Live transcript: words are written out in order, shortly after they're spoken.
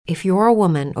If you're a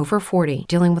woman over 40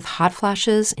 dealing with hot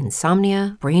flashes,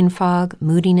 insomnia, brain fog,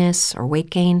 moodiness, or weight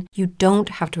gain, you don't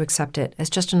have to accept it as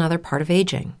just another part of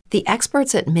aging. The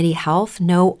experts at MIDI Health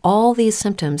know all these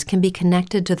symptoms can be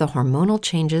connected to the hormonal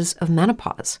changes of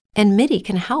menopause. And MIDI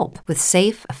can help with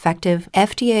safe, effective,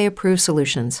 FDA-approved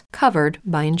solutions covered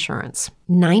by insurance.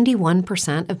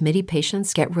 91% of MIDI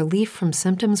patients get relief from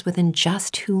symptoms within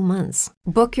just 2 months.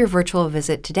 Book your virtual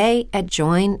visit today at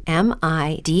joinmidi.com.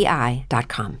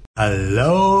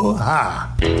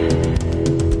 Aloha.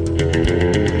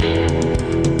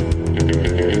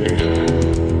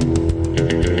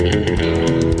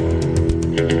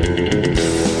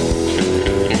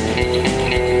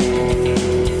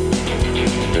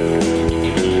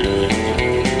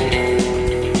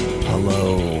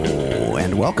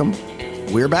 Welcome.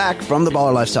 We're back from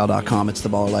theballerlifestyle.com. It's the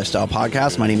Baller Lifestyle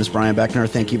Podcast. My name is Brian Beckner.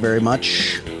 Thank you very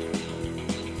much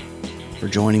for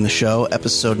joining the show.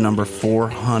 Episode number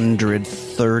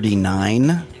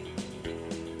 439.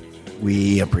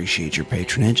 We appreciate your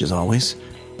patronage, as always.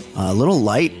 A little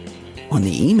light on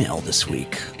the email this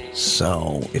week.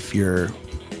 So if you're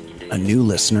a new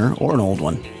listener or an old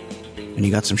one and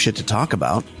you got some shit to talk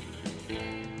about,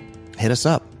 hit us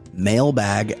up.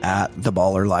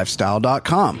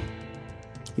 mailbag@theballerlifestyle.com.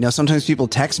 You know, sometimes people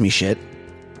text me shit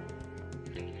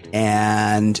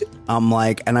and I'm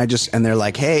like, and they're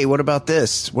like, hey, what about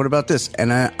this? What about this?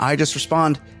 And I just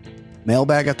respond,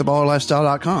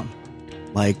 mailbag@theballerlifestyle.com.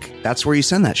 Like, that's where you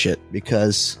send that shit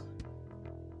because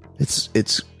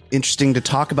it's interesting to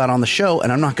talk about on the show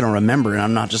and I'm not going to remember and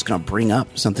I'm not just going to bring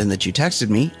up something that you texted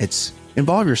me. It's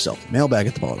involve yourself.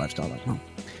 Mailbag@theballerlifestyle.com.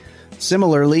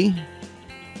 Similarly,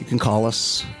 you can call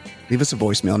us, leave us a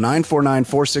voicemail.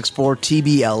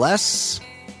 949-464-TBLS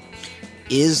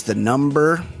is the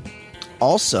number.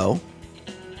 Also,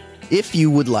 if you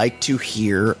would like to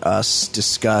hear us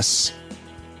discuss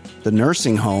the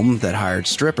nursing home that hired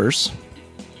strippers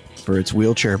for its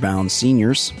wheelchair-bound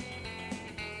seniors,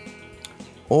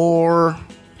 or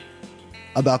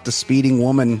about the speeding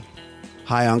woman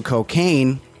high on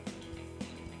cocaine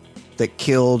that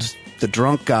killed the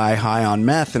drunk guy high on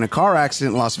meth in a car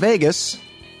accident in Las Vegas,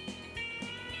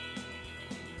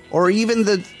 or even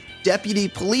the deputy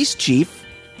police chief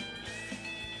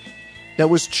that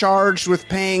was charged with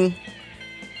paying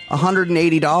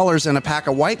 $180 and a pack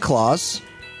of White Claws.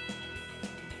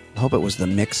 I hope it was the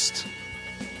mixed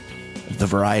of the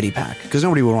variety pack, because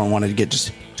nobody would want to get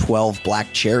just 12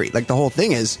 black cherry. Like, the whole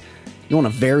thing is you want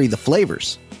to vary the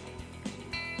flavors.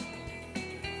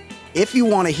 If you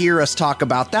want to hear us talk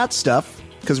about that stuff,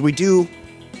 because we do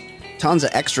tons of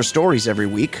extra stories every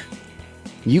week,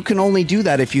 you can only do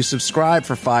that if you subscribe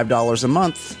for $5 a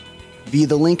month via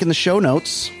the link in the show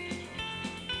notes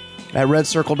at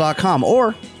redcircle.com.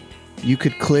 Or you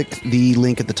could click the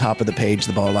link at the top of the page,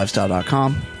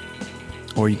 theballerlifestyle.com.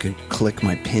 Or you could click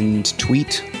my pinned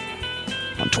tweet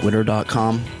on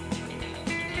twitter.com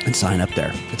and sign up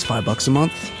there. It's $5 a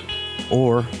month.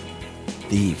 Or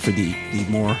for the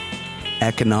more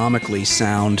economically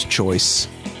sound choice,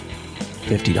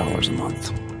 $50 a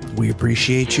month. We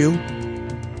appreciate you.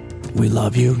 We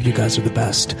love you. You guys are the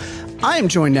best. I am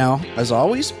joined now, as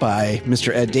always, by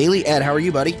Mr. Ed Daly. Ed, how are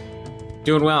you, buddy?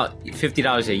 Doing well.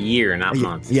 $50 a year, not a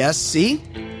month. Yes, see?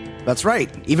 That's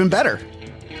right. Even better.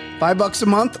 $5 a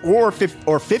month or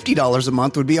 $50 a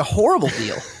month would be a horrible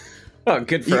deal. Oh,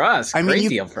 good for us. Great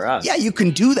deal for us. Yeah, you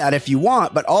can do that if you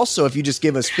want, but also if you just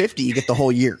give us $50, you get the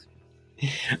whole year.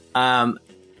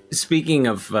 Speaking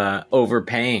of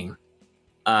overpaying,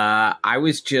 I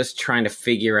was just trying to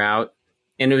figure out,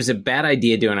 and it was a bad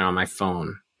idea doing it on my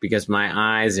phone because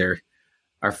my eyes are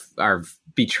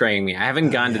betraying me. I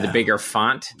haven't gone to the bigger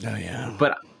font. Oh yeah.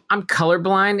 But I'm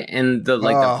colorblind, and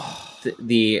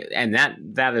and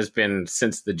that has been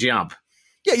since the jump.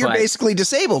 Yeah, you're basically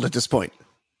disabled at this point.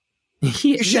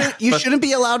 You shouldn't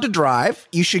be allowed to drive.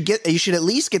 You should at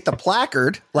least get the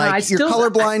placard, like you're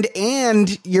colorblind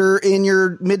and you're in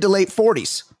your mid to late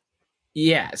 40s.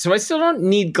 Yeah, so I still don't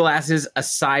need glasses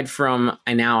aside from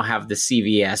I now have the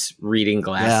CVS reading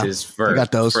glasses for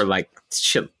like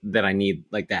shit that I need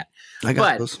like that. I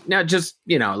got those. Now just,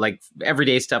 like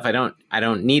everyday stuff, I don't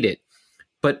need it.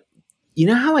 But you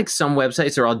know how like some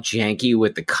websites are all janky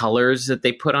with the colors that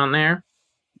they put on there?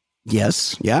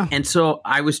 Yes. Yeah. And so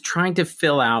I was trying to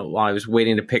fill out while I was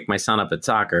waiting to pick my son up at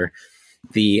soccer,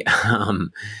 the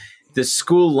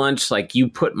school lunch, like you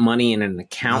put money in an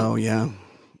account. Oh yeah.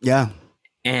 Yeah.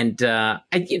 And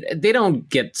they don't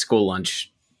get school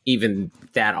lunch even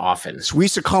that often. So we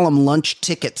used to call them lunch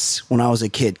tickets when I was a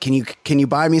kid. Can you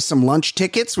buy me some lunch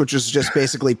tickets? Which is just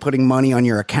basically putting money on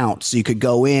your account. So you could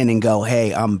go in and go,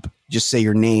 hey, I'm just say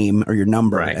your name or your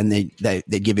number, Right. and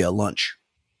they give you a lunch.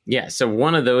 Yeah, so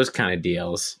one of those kind of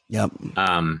deals. Yep.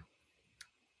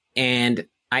 And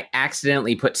I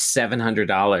accidentally put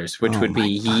 $700, which would be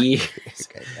years.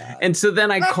 And so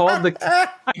then I called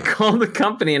the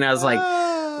company and I was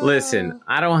like, listen,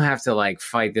 I don't have to like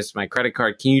fight this with my credit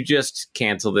card. Can you just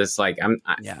cancel this? Like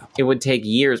it would take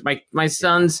years. My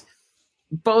sons,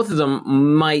 both of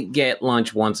them might get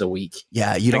lunch once a week.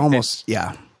 Yeah, you'd like almost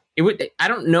It would. I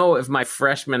don't know if my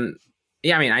freshman.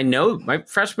 Yeah, I mean, I know my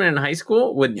freshman in high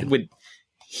school would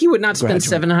he would not spend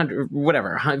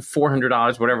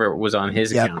 $400, whatever was on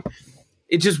his account.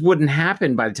 It just wouldn't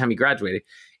happen by the time he graduated.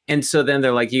 And so then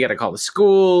they're like, you got to call the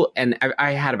school. And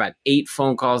I had about 8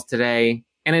 phone calls today,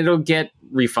 and it'll get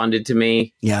refunded to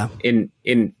me. Yeah. In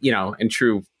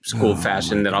true school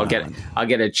fashion, that I'll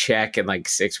get a check in like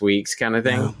 6 weeks kind of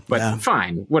thing. But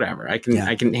fine, whatever. I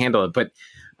can handle it. But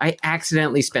I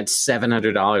accidentally spent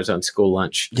 $700 on school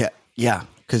lunch. Yeah. Yeah.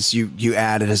 Because you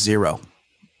added a zero.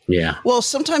 Yeah. Well,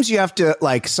 sometimes you have to,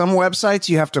 like some websites,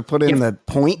 you have to put in the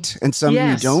point, and some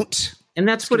you don't. And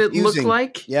that's what it looked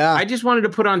like. Yeah. I just wanted to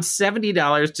put on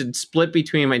 $70 to split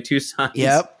between my 2 sons.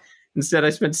 Yep. Instead, I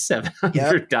spent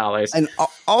 $700. And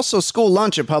also, school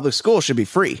lunch at public school should be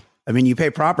free. I mean, you pay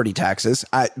property taxes.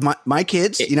 My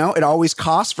kids, it always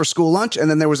costs for school lunch. And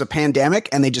then there was a pandemic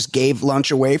and they just gave lunch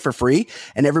away for free.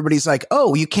 And everybody's like,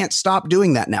 oh, you can't stop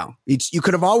doing that now. You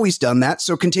could have always done that.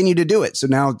 So continue to do it. So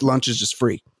now lunch is just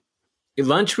free.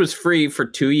 Lunch was free for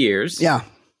 2 years. Yeah.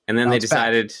 And then they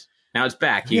decided, now it's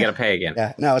back. You got to pay again.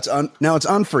 Yeah. Now it's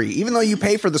unfree. Even though you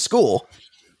pay for the school,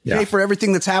 you pay for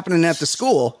everything that's happening at the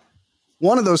school.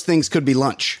 One of those things could be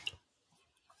lunch.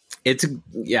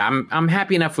 I'm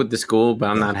happy enough with the school, but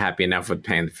I'm not happy enough with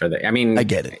paying for the. I mean, I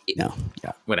get it. No,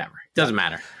 whatever. Doesn't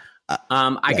matter.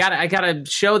 I got a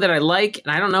show that I like,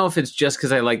 and I don't know if it's just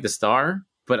because I like the star,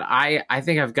 but I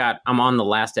think I'm on the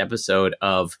last episode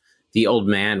of The Old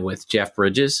Man with Jeff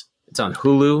Bridges. It's on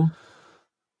Hulu.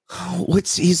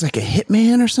 He's like a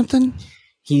hitman or something?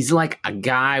 He's like a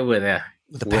guy with a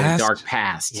dark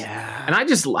past. Yeah. And I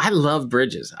love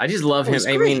Bridges. I just love him.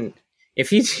 I mean, if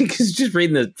he was just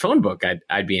reading the phone book,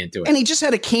 I'd be into it. And he just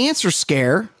had a cancer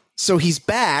scare, so he's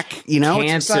back.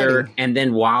 Cancer, and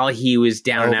then while he was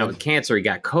down and out with cancer, he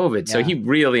got COVID. Yeah. So he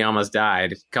really almost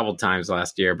died a couple times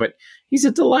last year. But he's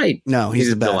a delight. No, he's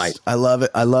the best. Delight. I love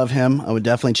it. I love him. I would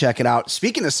definitely check it out.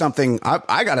 Speaking of something,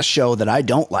 I got a show that I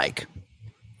don't like.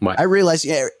 What? I realize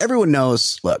everyone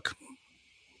knows. Look,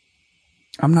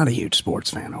 I'm not a huge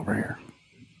sports fan over here.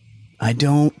 I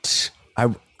don't.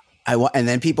 And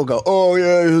then people go, oh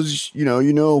yeah,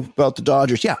 you know about the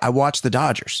Dodgers. Yeah, I watch the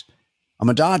Dodgers. I'm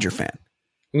a Dodger fan.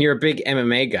 And you're a big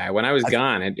MMA guy. When I was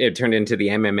gone, it turned into the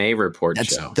MMA report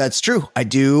show. That's true. I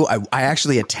do. I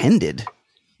actually attended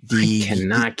I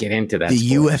cannot get into that. The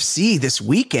sport. UFC this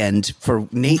weekend for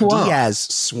Nate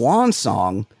Diaz's swan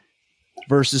song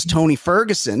versus Tony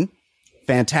Ferguson.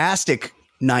 Fantastic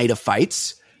night of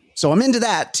fights. So I'm into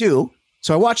that too.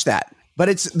 So I watched that.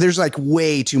 But there's like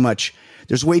way too much.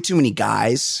 There's way too many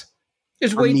guys.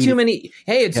 There's way too many.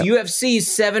 Hey, it's UFC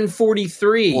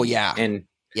 743. Well, yeah. And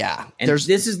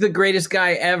this is the greatest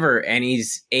guy ever. And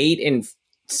he's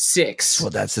 8-6.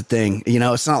 Well, that's the thing.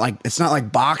 It's not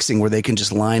like boxing where they can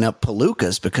just line up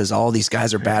palookas because all these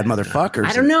guys are bad motherfuckers.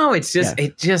 I don't know. It's just,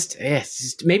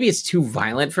 maybe it's too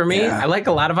violent for me. I like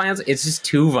a lot of violence. It's just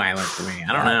too violent for me.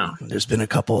 I don't know. There's been a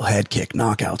couple head kick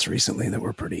knockouts recently that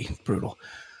were pretty brutal.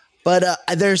 But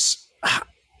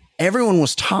everyone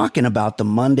was talking about the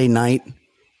Monday night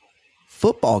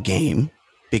football game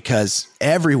because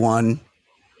everyone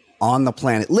on the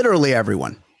planet, literally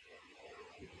everyone,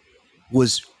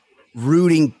 was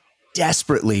rooting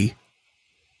desperately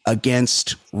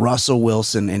against Russell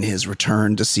Wilson in his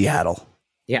return to Seattle.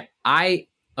 Yeah, I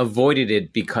avoided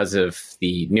it because of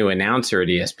the new announcer at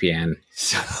ESPN.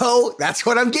 So that's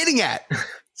what I'm getting at.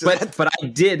 But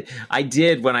I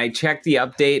did when I checked the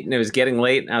update and it was getting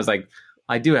late and I was like,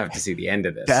 I do have to see the end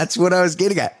of this. That's what I was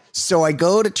getting at. So I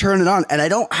go to turn it on and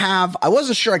I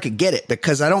wasn't sure I could get it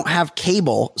because I don't have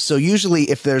cable. So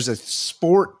usually if there's a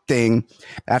sport thing,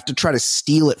 I have to try to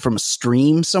steal it from a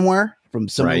stream somewhere, from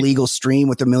some illegal stream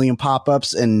with a million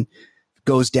pop-ups and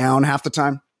goes down half the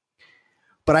time.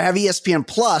 But I have ESPN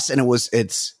Plus and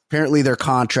it's apparently their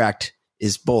contract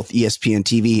is both ESPN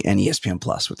TV and ESPN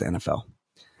Plus with the NFL.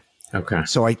 Okay.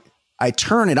 So I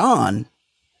turn it on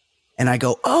and I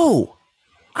go, oh,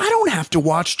 I don't have to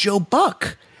watch Joe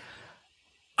Buck.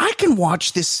 I can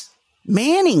watch this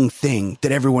Manning thing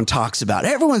that everyone talks about.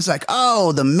 Everyone's like,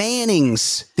 oh, the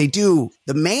Mannings. The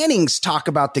Mannings talk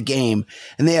about the game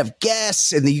and they have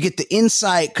guests and you get the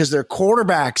insight because they're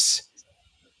quarterbacks.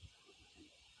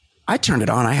 I turned it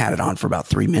on. I had it on for about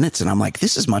 3 minutes, and I'm like,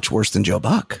 this is much worse than Joe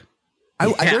Buck.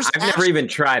 I've never even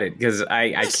tried it because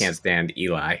I can't stand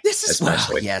Eli. This is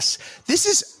yes. This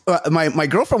is my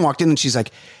girlfriend walked in and she's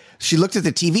like, she looked at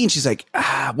the TV and she's like,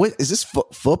 what is this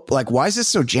foot? Like, why is this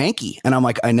so janky? And I'm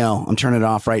like, I know, I'm turning it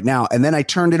off right now. And then I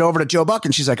turned it over to Joe Buck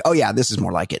and she's like, oh yeah, this is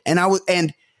more like it.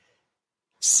 And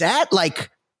sat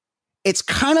like, it's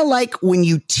kind of like when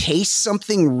you taste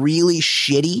something really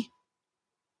shitty,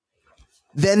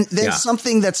 then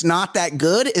something that's not that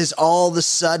good is all of a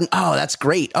sudden, oh, that's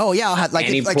great. Oh yeah, I'll have like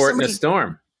any port in a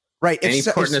storm, right? Any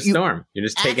port in a storm, you're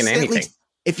just taking anything.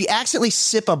 If you accidentally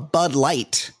sip a Bud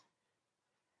Light,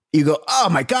 you go, oh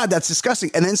my God, that's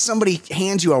disgusting. And then somebody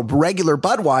hands you a regular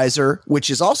Budweiser, which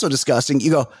is also disgusting.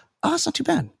 You go, oh, it's not too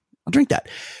bad. I'll drink that.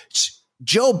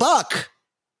 Joe Buck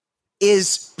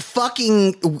is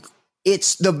fucking,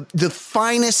 it's the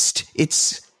finest,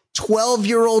 it's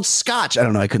 12-year-old scotch. I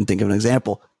don't know. I couldn't think of an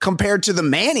example compared to the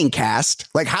Manning cast.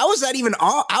 Like, how is that even,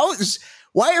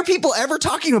 why are people ever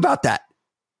talking about that?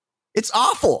 It's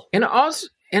awful. And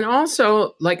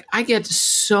also like I get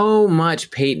so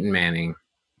much Peyton Manning.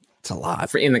 It's a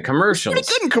lot in the commercials. Pretty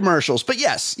good in commercials, but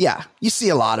yes. Yeah. You see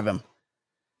a lot of them.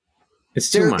 It's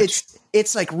too much.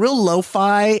 It's like real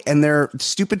lo-fi and their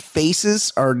stupid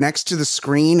faces are next to the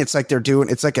screen. It's like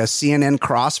it's like a CNN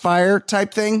crossfire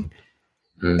type thing.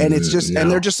 And it's just, and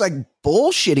they're just like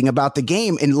bullshitting about the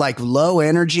game and like low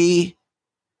energy.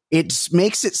 It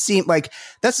makes it seem like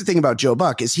that's the thing about Joe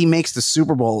Buck is he makes the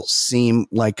Super Bowl seem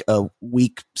like a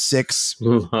week 6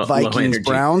 Vikings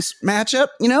Browns matchup.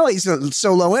 You know, he's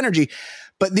so low energy.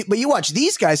 But you watch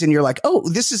these guys and you're like, oh,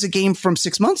 this is a game from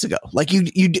 6 months ago. Like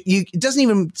it doesn't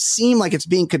even seem like it's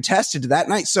being contested that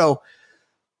night. So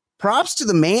props to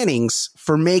the Mannings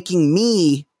for making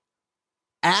me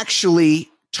actually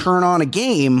turn on a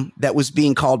game that was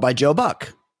being called by Joe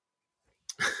Buck.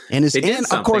 And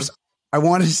of course, I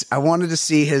wanted to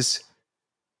see his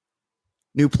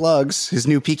new plugs, his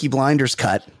new Peaky Blinders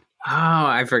cut. Oh,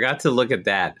 I forgot to look at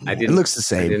that. I didn't. It looks the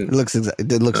same. It looks no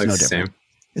different. Same.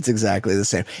 It's exactly the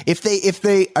same. If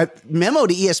they memo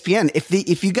to ESPN,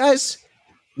 if you guys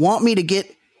want me to get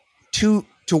to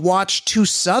watch two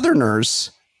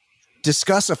Southerners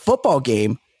discuss a football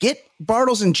game, get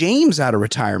Bartles and Jaymes out of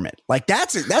retirement. Like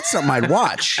that's something I'd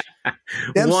watch.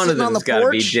 One of them's got to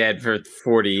be dead for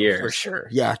 40 years. For sure.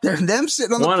 Yeah. Them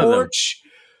sitting on the porch.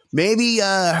 Maybe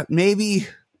what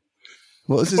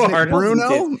was his name?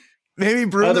 Bruno? Maybe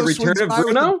Bruno. The return of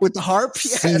Bruno? With the harp?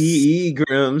 Yes.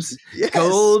 Seagrams. Yes.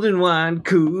 Golden wine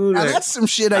cooler. Now that's some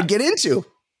shit I'd get into.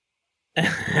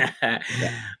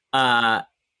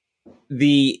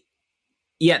 The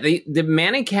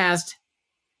Manning cast.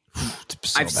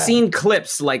 I've seen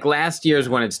clips like last year's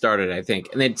when it started, I think,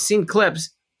 and they'd seen clips.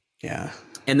 Yeah.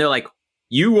 And they're like,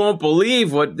 you won't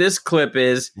believe what this clip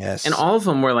is. Yes. And all of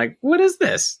them were like, what is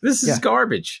this? This is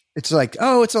garbage. It's like,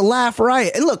 oh, it's a laugh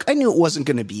riot. And look, I knew it wasn't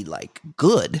going to be like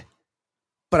good,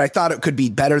 but I thought it could be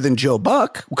better than Joe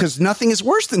Buck because nothing is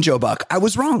worse than Joe Buck. I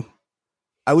was wrong.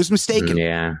 I was mistaken.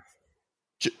 Yeah.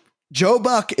 Joe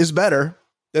Buck is better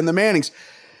than the Mannings.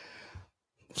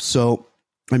 So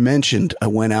I mentioned I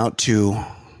went out to.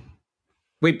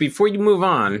 Wait, before you move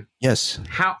on. Yes.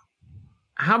 How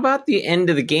about the end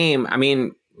of the game? I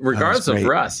mean, regardless of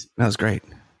Russ. That was great.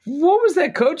 What was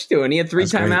that coach doing? He had 3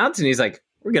 timeouts and he's like,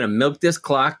 we're going to milk this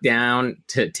clock down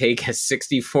to take a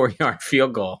 64-yard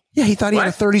field goal. Yeah, he thought he had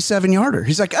a 37-yarder.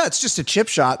 He's like, oh, it's just a chip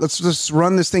shot. Let's just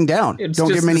run this thing down.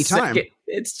 Don't give him any time.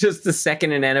 It's just the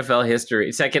second in NFL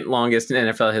history, second longest in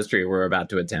NFL history we're about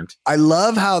to attempt. I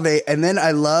love how they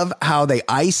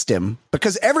iced him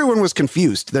because everyone was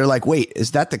confused. They're like, wait,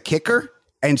 is that the kicker?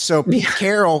 And so Pete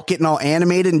Carroll getting all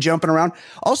animated and jumping around.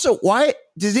 Also, why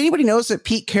does anybody notice that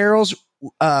Pete Carroll's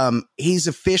he's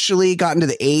officially gotten to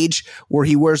the age where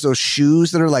he wears those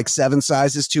shoes that are like 7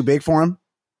 sizes too big for him?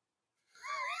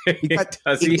 He's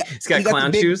got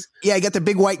clown shoes. Yeah, he got the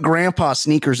big white grandpa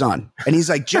sneakers on, and he's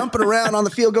like jumping around on the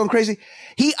field, going crazy.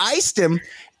 He iced him,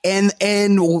 and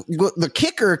the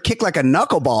kicker kicked like a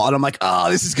knuckleball, and I'm like, oh,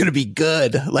 this is gonna be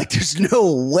good. Like, there's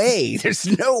no way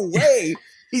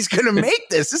he's gonna make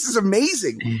this. This is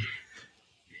amazing.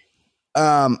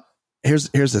 Here's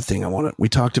the thing. We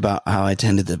talked about how I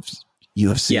attended the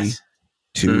UFC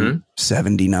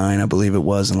 279, I believe it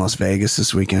was, in Las Vegas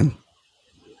this weekend.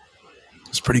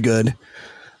 It was pretty good.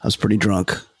 I was pretty drunk.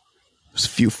 There's a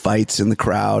few fights in the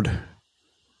crowd,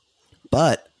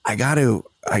 but I gotta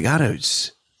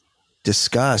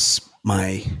discuss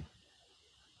my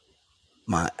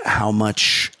how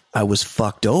much I was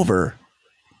fucked over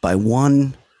by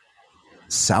one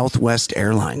Southwest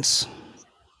Airlines.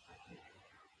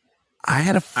 I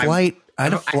had a flight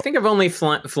I think I've only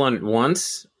flown it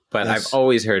once, but I've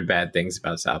always heard bad things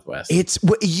about Southwest. It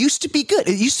used to be good.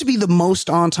 It used to be the most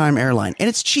on-time airline, and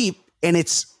it's cheap, and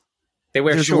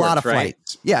there's a lot of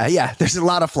flights. Yeah, there's a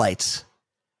lot of flights.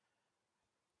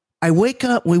 We wake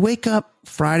up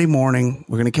Friday morning.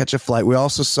 We're gonna catch a flight. We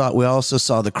also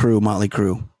saw the crew, Motley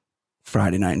Crue,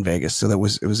 Friday night in Vegas.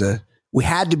 So we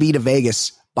had to be to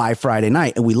Vegas by Friday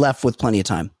night, and we left with plenty of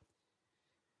time.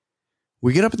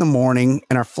 We get up in the morning,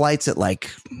 and our flight's at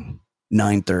like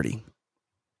 9:30.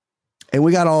 And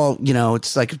we got all,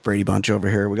 it's like a Brady Bunch over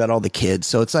here. We got all the kids.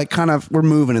 So it's like we're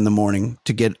moving in the morning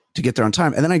to get there on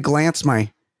time. And then I glance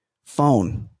my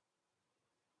phone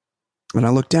and I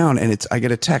look down and I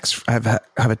get a text. I have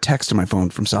a text on my phone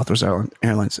from Southwest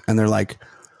Airlines. And they're like,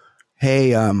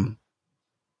 hey,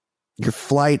 your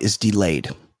flight is delayed.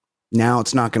 Now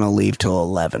it's not going to leave till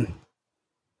 11.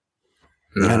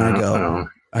 And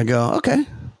I go, okay,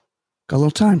 got a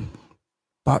little time.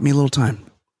 Bought me a little time.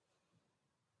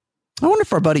 I wonder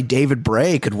if our buddy David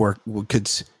Bray could work.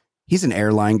 He's an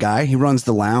airline guy. He runs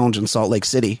the lounge in Salt Lake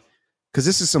City. Because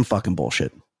this is some fucking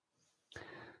bullshit.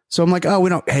 So I'm like, we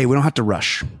don't have to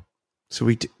rush. So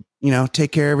we,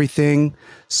 take care of everything.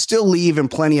 Still leave in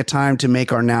plenty of time to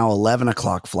make our now 11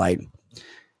 o'clock flight.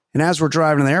 And as we're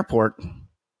driving to the airport,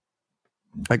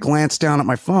 I glance down at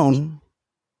my phone.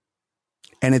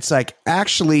 And it's like,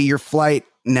 actually, your flight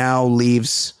now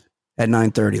leaves at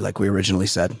 9:30, like we originally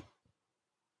said.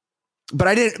 But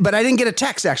I didn't get a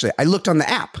text, actually. I looked on the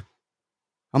app.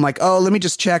 I'm like, let me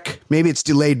just check. Maybe it's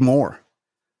delayed more.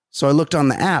 So I looked on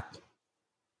the app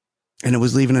and it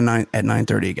was leaving at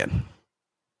 9:30 again.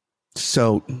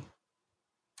 So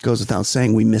goes without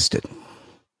saying, we missed it.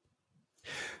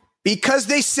 Because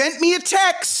they sent me a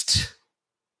text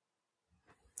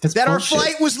that our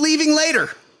flight was leaving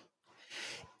later.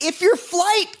 If your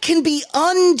flight can be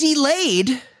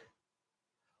undelayed,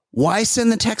 why send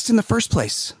the text in the first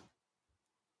place?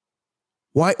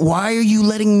 Why are you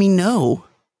letting me know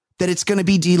that it's going to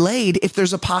be delayed if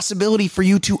there's a possibility for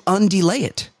you to undelay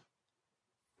it?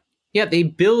 Yeah, they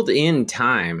build in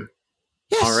time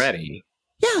already.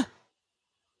 Yeah.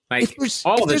 Like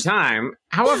all the time.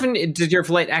 How often does your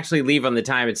flight actually leave on the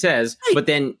time it says, but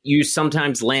then you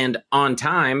sometimes land on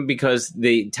time because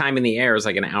the time in the air is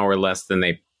like an hour less than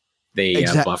they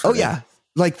buffer. Oh, yeah.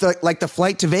 Like the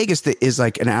flight to Vegas that is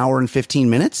like an hour and 15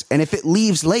 minutes. And if it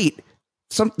leaves late,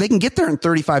 they can get there in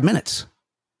 35 minutes.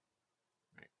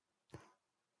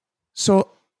 So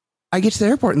I get to the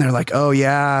airport and they're like, oh,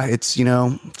 yeah, it's,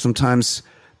 sometimes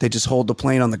they just hold the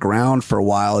plane on the ground for a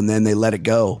while and then they let it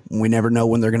go. And we never know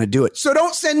when they're going to do it. So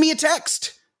don't send me a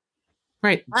text.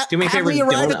 Right. Do me a favor. Have me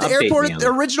arrive at the airport at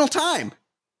the original time.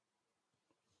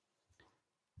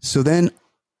 So then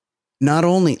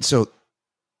there's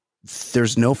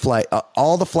no flight.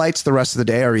 All the flights the rest of the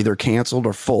day are either canceled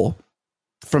or full.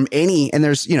 From any, and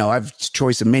there's, I have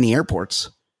choice of many airports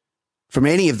from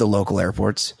any of the local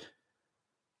airports.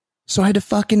 So I had to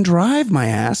fucking drive my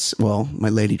ass. Well, my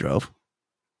lady drove.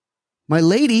 My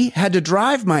lady had to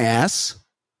drive my ass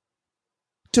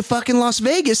to fucking Las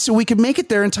Vegas so we could make it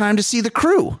there in time to see the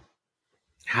crew.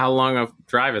 How long a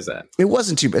drive is that? It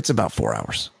wasn't too, it's about 4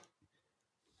 hours.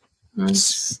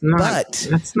 That's not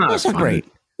great.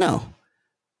 No,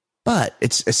 but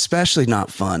it's especially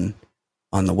not fun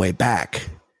on the way back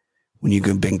when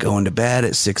you've been going to bed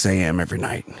at 6 a.m. every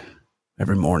night,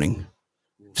 every morning,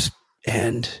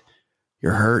 and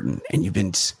you're hurting and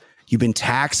you've been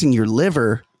taxing your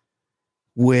liver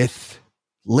with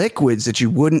liquids that you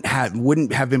wouldn't have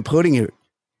been putting in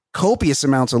copious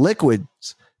amounts of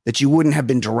liquids that you wouldn't have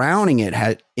been drowning it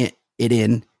had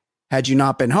you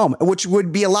not been home, which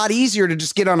would be a lot easier to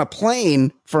just get on a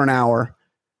plane for an hour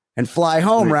and fly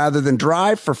home rather than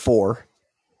drive for 4.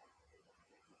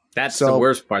 That's the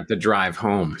worst part, the drive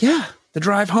home. Yeah, the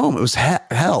drive home. It was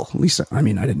hell. At least, I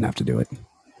didn't have to do it.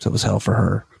 So it was hell for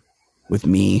her with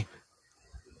me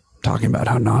talking about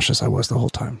how nauseous I was the whole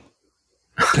time.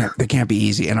 They can't be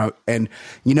easy. And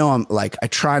I'm like, I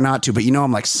try not to, but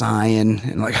I'm like sighing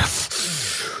and like,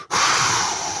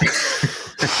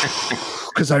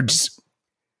 because I just,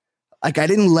 like, I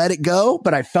didn't let it go,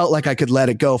 but I felt like I could let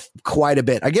it go quite a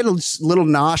bit. I get a little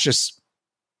nauseous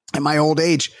at my old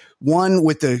age. One,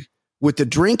 with the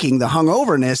drinking, the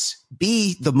hungoverness.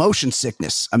 B, the motion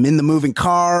sickness. I'm in the moving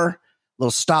car,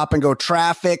 little stop and go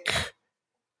traffic,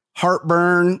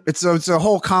 heartburn. It's a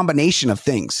whole combination of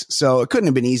things. So it couldn't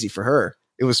have been easy for her.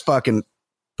 It was fucking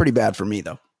pretty bad for me,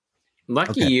 though.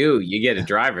 Lucky you get a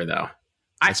driver, though.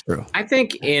 That's true. I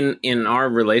think in our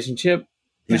relationship,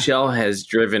 Michelle has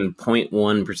driven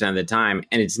 0.1% of the time,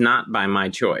 and it's not by my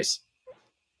choice.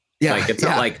 Yeah, like it's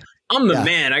not like I'm the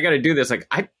man. I got to do this. Like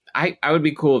I would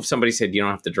be cool if somebody said you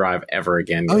don't have to drive ever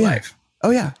again in your life. Oh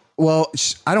yeah. Well,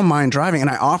 I don't mind driving, and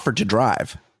I offered to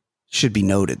drive. Should be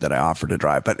noted that I offered to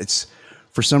drive, but it's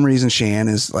for some reason Cheyenne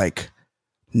is like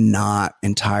not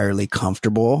entirely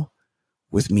comfortable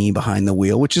with me behind the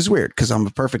wheel, which is weird because I'm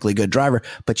a perfectly good driver.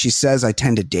 But she says I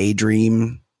tend to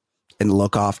daydream and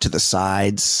look off to the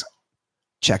sides,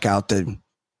 check out the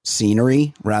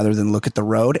scenery rather than look at the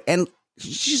road. And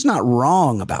she's not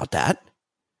wrong about that.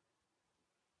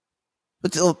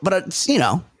 But it's,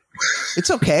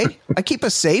 it's okay. I keep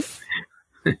us safe,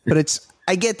 but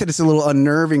I get that it's a little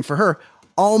unnerving for her.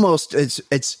 Almost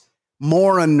it's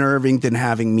more unnerving than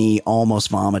having me almost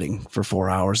vomiting for 4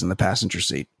 hours in the passenger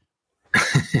seat.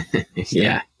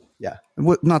 Yeah. Yeah.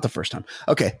 Not the first time.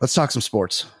 Okay. Let's talk some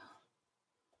sports.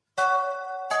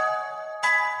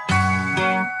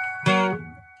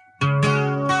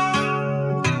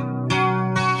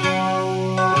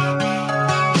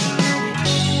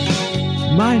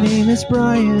 My name is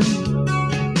Brian.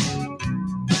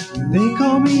 They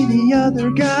call me the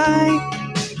other guy.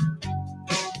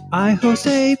 I host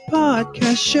a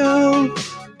podcast show.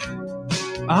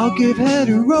 I'll give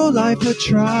hetero life a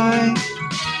try.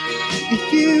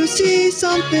 If you see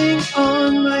something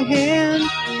on my hand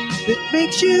that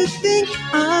makes you think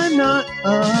I'm not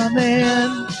a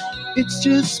man, it's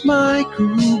just my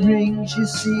cool rings, you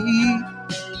see.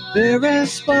 They're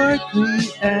as sparkly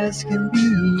as can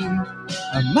be.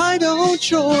 A might old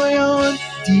Troy on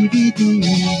DVD.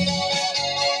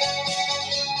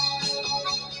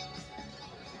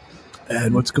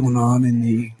 And what's going on in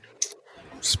the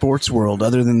sports world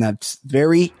other than that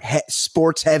very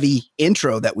sports heavy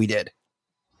intro that we did?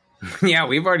 Yeah,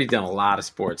 we've already done a lot of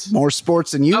sports. More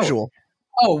sports than usual.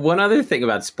 Oh, one other thing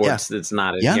about sports that's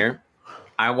not in here.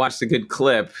 I watched a good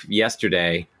clip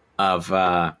yesterday of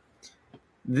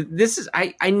this is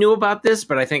I knew about this,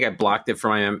 but I think I blocked it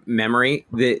from my memory.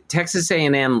 The Texas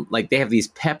A&M, like they have these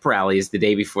pep rallies the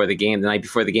night before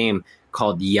the game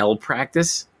called yell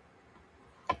practice.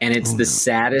 And it's the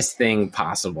saddest thing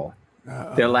possible.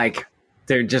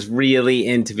 They're just really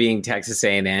into being Texas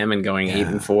A&M and going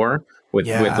 8-4 with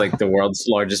like the world's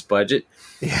largest budget.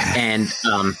 Yeah.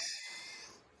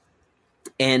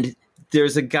 And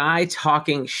there's a guy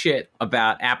talking shit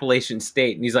about Appalachian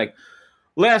State, and he's like,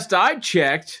 last I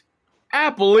checked,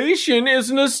 Appalachian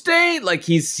isn't a state. Like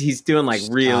he's doing like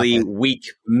really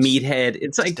weak meathead.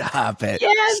 It's like, stop it.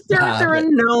 Yeah,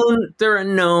 they're a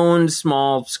known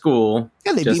small school.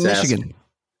 Yeah, they beat Michigan.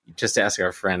 Just ask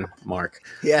our friend Mark.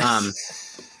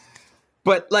 Yes.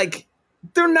 But like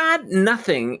they're not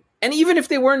nothing. And even if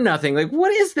they were nothing, like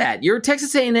what is that? You're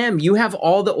Texas A&M. You have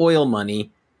all the oil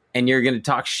money, and you're going to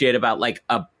talk shit about like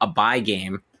a buy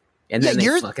game. And then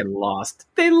they fucking lost.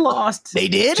 They lost. They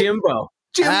did? Jimbo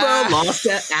lost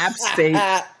at App State.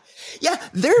 Yeah,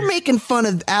 they're making fun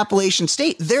of Appalachian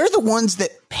State. They're the ones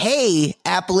that pay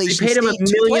Appalachian State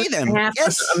to play them.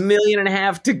 $1.5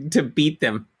 million to beat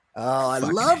them. Oh, I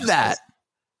love that.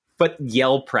 But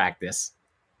yell practice.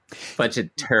 Bunch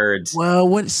of turds. Well,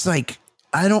 what's like,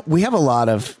 we have a lot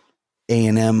of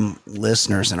A&M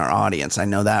listeners in our audience. I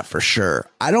know that for sure.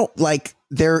 I don't like,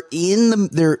 they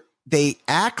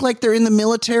act like they're in the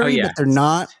military, but they're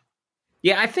not.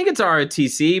 Yeah, I think it's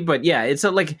ROTC, but yeah, it's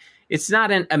it's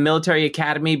not a military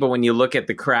academy, but when you look at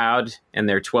the crowd and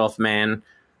their 12th man.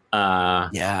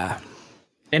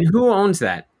 And who owns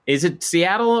that? Is it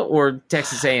Seattle or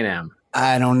Texas A&M?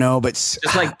 I don't know, but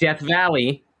just like Death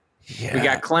Valley, we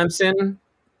got Clemson,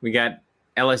 we got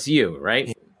LSU,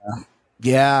 right?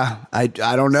 Yeah, I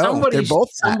don't know.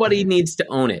 Somebody needs to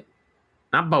own it,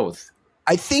 not both.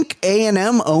 I think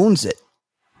A&M owns it.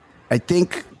 I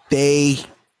think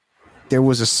there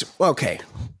was okay,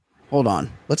 hold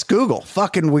on. Let's Google. I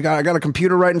got a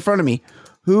computer right in front of me.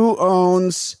 Who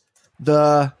owns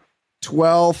the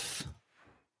 12th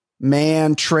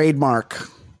man trademark?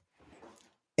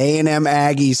 A&M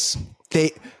Aggies.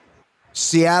 The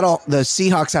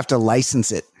Seahawks have to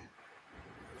license it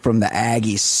from the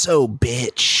Aggies. So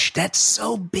bitch. That's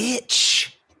so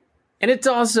bitch. And it's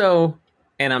also,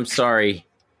 and I'm sorry,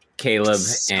 Caleb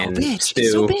and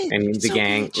Stu and the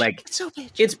gang. Like,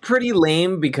 it's pretty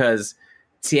lame because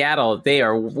Seattle, they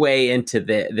are way into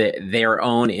their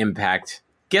own impact.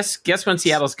 Guess when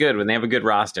Seattle's good, when they have a good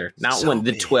roster, not when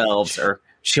the 12s are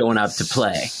showing up to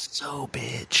play. So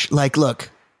bitch. Like, look,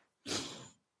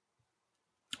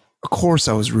 of course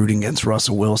I was rooting against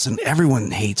Russell Wilson.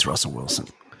 Everyone hates Russell Wilson.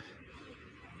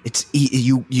 It's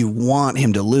you want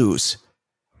him to lose.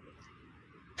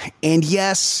 And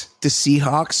yes, the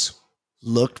Seahawks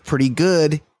looked pretty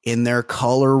good in their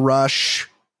color rush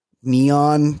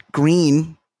neon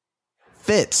green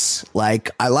fits. Like,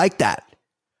 I like that.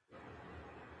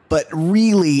 But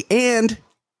really, and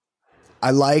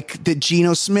I like that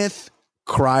Geno Smith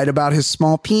cried about his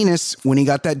small penis when he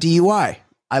got that DUI.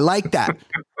 I like that.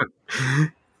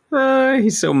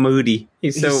 He's so moody.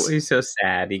 He's so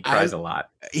sad. He cries a lot.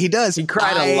 He does. He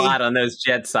cried a lot on those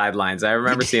Jets sidelines. I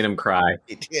remember seeing him cry.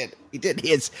 He did.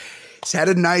 He's had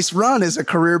a nice run as a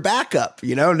career backup.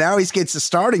 You know, now he gets a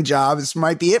starting job. This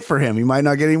might be it for him. He might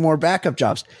not get any more backup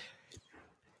jobs.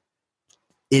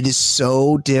 It is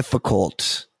so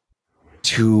difficult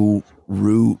to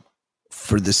root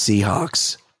for the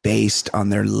Seahawks based on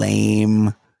their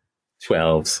lame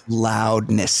 12s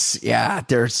loudness. Yeah,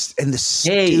 there's and the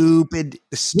stupid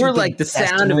we're like the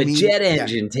sound of a jet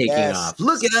engine taking off.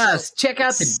 Look at us. Check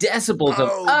out the decibels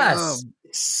of us.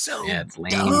 So it's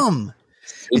lame. Dumb.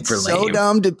 It's Super so lame.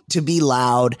 dumb to be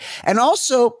loud. And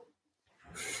also,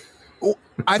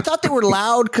 I thought they were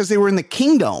loud because they were in the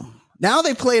Kingdom. Now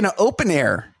they play in an open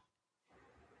air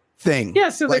thing. Yeah,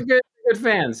 so they're good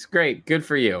fans. Great. Good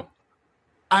for you.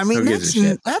 I mean,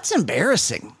 that's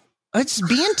embarrassing. It's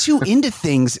being too into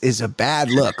things is a bad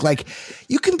look. Like,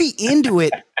 you can be into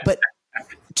it, but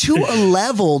to a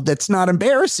level that's not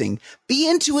embarrassing. Be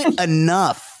into it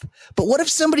enough. But what if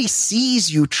somebody sees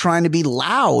you trying to be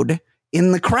loud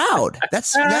in the crowd? That's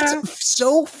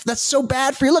so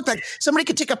bad for your look. Like, somebody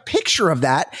could take a picture of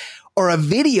that or a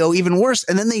video, even worse,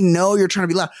 and then they know you're trying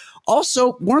to be loud.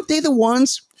 Also, weren't they the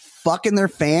ones fucking their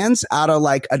fans out of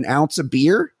like an ounce of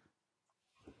beer?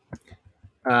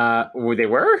 They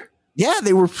were? Yeah,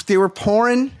 they were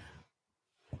pouring.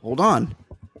 Hold on.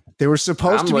 They were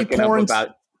supposed to be pouring.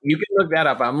 You can look that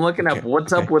up. I'm looking up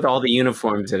what's up with all the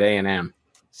uniforms at A&M.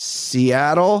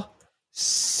 Seattle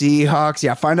Seahawks.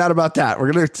 Yeah, find out about that.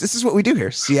 This is what we do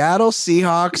here. Seattle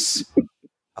Seahawks.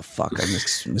 Oh, fuck, I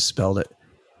misspelled it.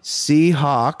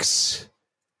 Seahawks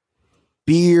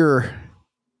beer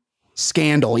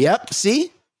scandal. Yep.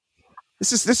 See?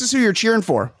 This is who you're cheering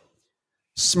for.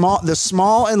 The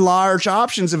small and large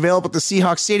options available at the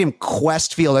Seahawks Stadium,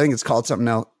 Quest Field. I think it's called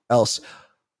something else.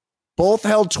 Both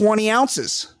held 20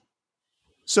 ounces.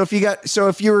 So if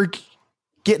you were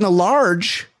getting a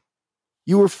large,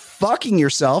 you were fucking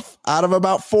yourself out of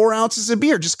about 4 ounces of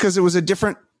beer just because it was a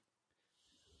different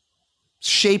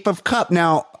shape of cup.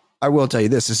 Now, I will tell you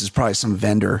this is probably some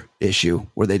vendor issue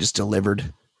where they just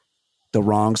delivered the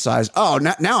wrong size. Oh,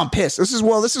 now I'm pissed. This is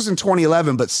in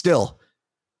 2011, but still.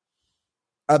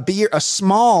 How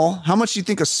much do you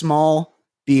think a small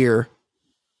beer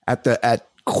at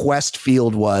Quest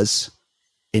Field was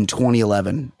in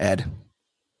 2011, Ed?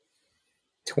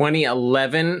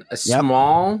 2011,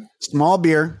 small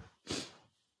beer,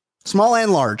 small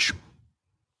and large.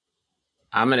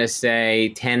 I'm going to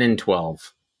say 10 and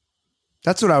 12.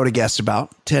 That's what I would have guessed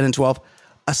about 10 and 12.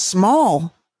 A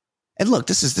small, and look,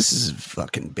 this is a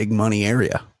fucking big money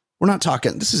area. We're not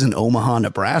talking. This is in Omaha,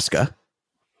 Nebraska.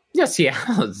 Yeah,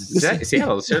 Seattle is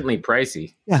certainly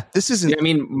pricey. Yeah, this isn't. I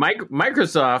mean,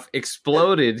 Microsoft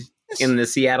exploded in the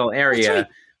Seattle area.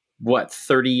 What,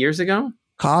 30 years ago?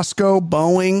 Costco,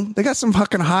 Boeing, they got some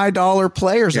fucking high dollar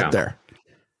players up there.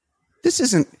 This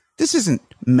isn't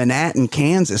Manhattan,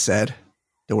 Kansas, Ed,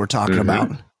 that we're talking about.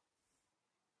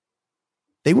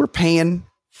 They were paying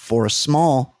for a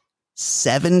small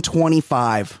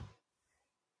 $7.25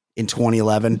 in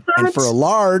 2011, and for a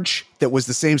large that was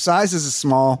the same size as a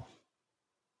small,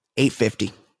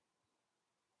 $8.50.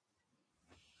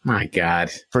 My God,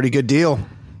 pretty good deal.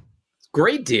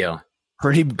 Great deal.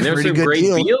 There's some good great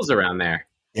deal. deals around there.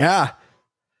 Yeah.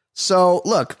 So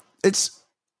look,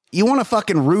 you want to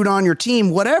fucking root on your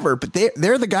team, whatever, but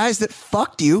they're the guys that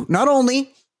fucked you. Not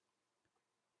only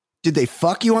did they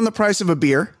fuck you on the price of a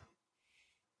beer,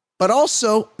 but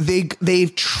also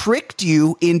they've tricked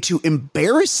you into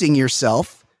embarrassing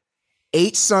yourself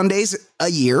 8 Sundays a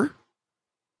year,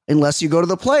 unless you go to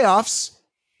the playoffs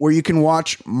where you can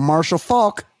watch Marshall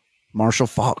Faulk.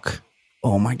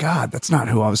 Oh my God, that's not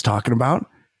who I was talking about.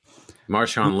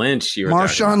 Marshawn Lynch.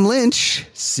 Marshawn Lynch.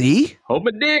 See? Hope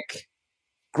a dick.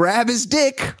 Grab his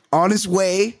dick on his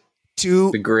way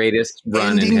to the greatest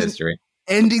run in history.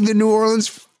 Ending the New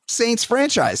Orleans Saints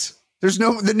franchise.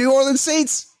 The New Orleans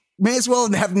Saints may as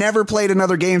well have never played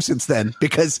another game since then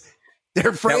because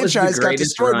their franchise got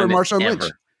destroyed by Marshawn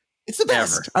Lynch. It's the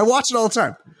best. I watch it all the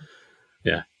time.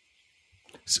 Yeah.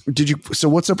 So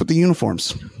what's up with the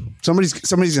uniforms? Somebody's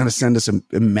going to send us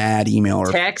a mad email.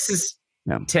 Texas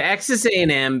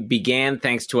A&M began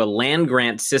thanks to a land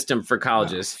grant system for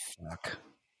colleges. Oh, fuck.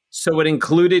 So it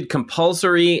included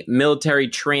compulsory military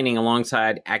training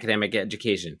alongside academic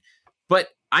education. But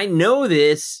I know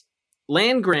this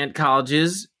land grant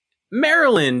colleges,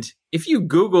 Maryland if you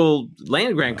Google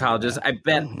land grant colleges, I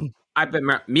bet,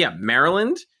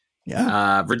 Maryland,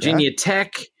 Virginia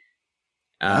Tech,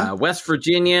 West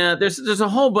Virginia. There's a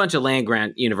whole bunch of land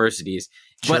grant universities,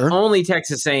 but only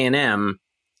Texas A&M,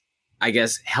 I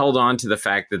guess, held on to the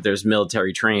fact that there's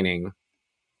military training.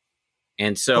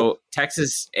 And so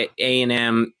Texas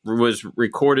A&M was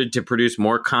recorded to produce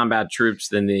more combat troops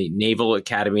than the Naval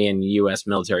Academy and U.S.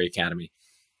 Military Academy.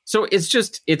 So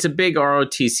it's a big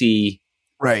ROTC.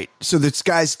 Right. So it's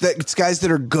guys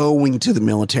that are going to the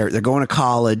military. They're going to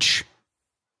college,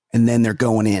 and then they're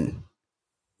going in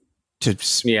to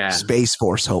Space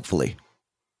Force, hopefully.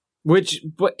 But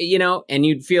and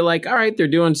you'd feel like, all right, they're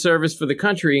doing service for the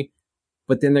country.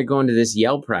 But then they're going to this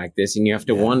yell practice, and you have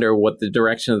to wonder what the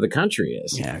direction of the country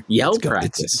is. Yeah, yell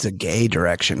practice. It's a gay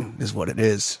direction, is what it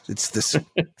is. It's this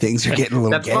things are getting a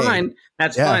little. That's gay. Fine.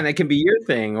 That's fine. That can be your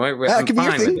thing. I'm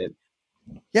fine with it.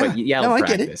 Yeah, but yell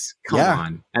practice. Come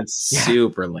on, that's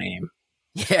super lame.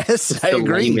 Yes, I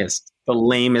agree. The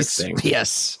lamest thing.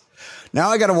 Yes. Now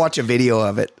I got to watch a video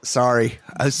of it. Sorry.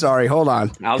 I'm sorry. Hold on,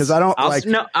 because I don't like.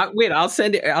 No, wait. I'll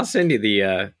send you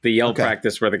the yell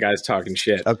practice where the guy's talking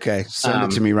shit. Okay, send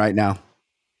it to me right now.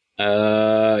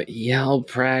 Yell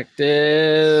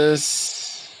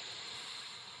practice.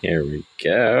 Here we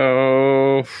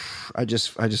go. I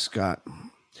just got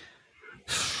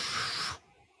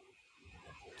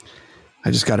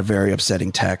a very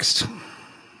upsetting text.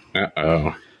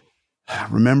 Uh-oh.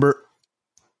 Remember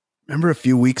a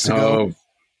few weeks ago? Oh.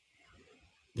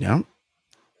 Yeah.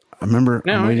 I remember.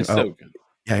 No, it's so good.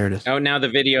 Yeah, here it is. Oh, now the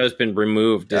video has been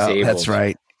removed, disabled. That's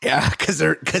right. Yeah, because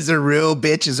they're real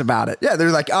bitches about it. Yeah,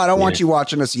 they're like, oh, I don't want you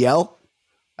watching us yell.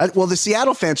 Well, the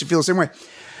Seattle fans should feel the same way.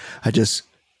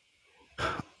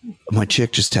 My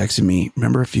chick just texted me.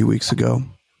 Remember a few weeks ago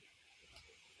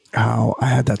how I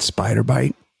had that spider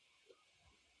bite?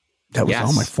 That was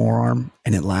on my forearm,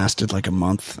 and it lasted like a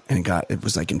month, and it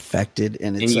was like infected,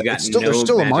 and there's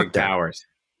still a mark powers.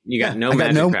 You got no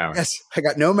magic powers. Yes, I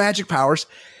got no magic powers.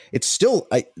 It's still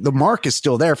the mark is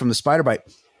still there from the spider bite.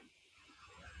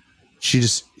 She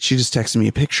just texted me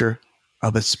a picture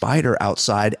of a spider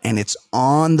outside, and it's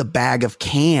on the bag of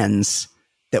cans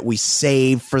that we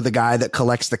save for the guy that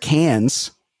collects the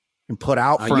cans and put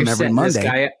out for him every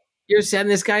Monday. You're setting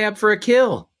this guy up for a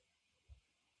kill.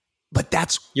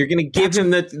 But you're going to give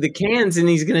him the cans, and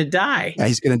he's going to die. Yeah,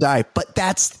 he's going to die. But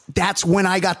that's when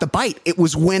I got the bite. It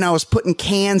was when I was putting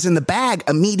cans in the bag.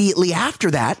 Immediately after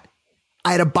that,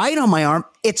 I had a bite on my arm.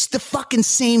 It's the fucking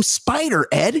same spider,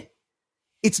 Ed.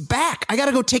 It's back. I got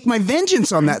to go take my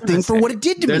vengeance on that thing for what it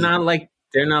did to me.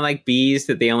 They're not like bees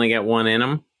that they only get one in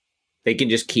them. They can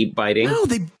just keep biting. No,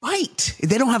 they bite.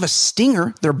 They don't have a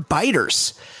stinger. They're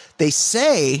biters. They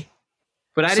say.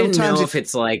 But I didn't know if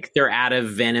it's like they're out of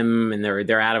venom and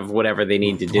they're out of whatever they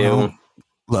need to do. Well,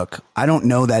 look, I don't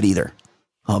know that either.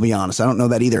 I'll be honest. I don't know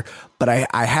that either. But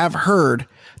I have heard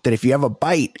that if you have a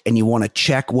bite and you want to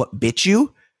check what bit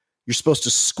you, you're supposed to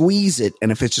squeeze it.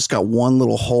 And if it's just got one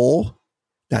little hole,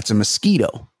 that's a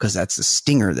mosquito, because that's the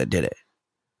stinger that did it.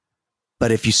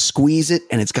 But if you squeeze it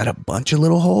and it's got a bunch of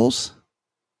little holes,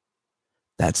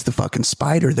 that's the fucking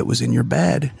spider that was in your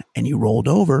bed, and you rolled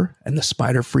over and the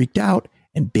spider freaked out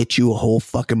and bit you a whole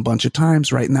fucking bunch of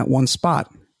times right in that one spot.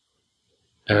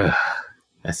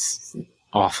 That's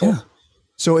awful. Yeah.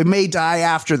 So it may die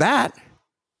after that,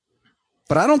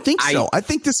 but I don't think so. I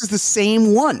think this is the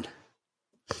same one.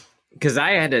 Because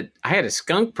I had a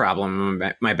skunk problem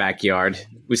in my backyard. It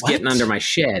was getting under my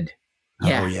shed.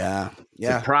 Yeah. Oh, yeah.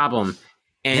 Yeah. The problem.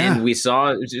 And we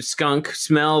saw a skunk,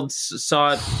 smelled,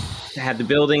 saw it, had the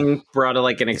building, brought it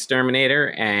like an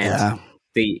exterminator, and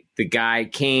the guy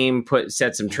came,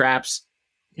 set some traps.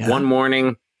 Yeah. One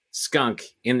morning, skunk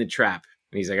in the trap.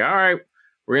 And he's like, all right,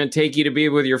 we're going to take you to be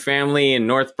with your family in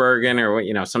North Bergen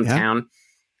or some town.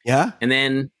 Yeah. And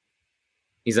then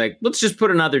he's like, let's just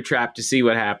put another trap to see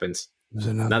what happens.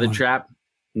 Another trap,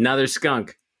 another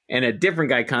skunk. And a different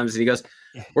guy comes and he goes,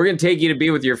 we're going to take you to be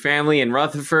with your family in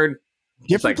Rutherford.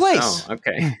 Different place. Oh,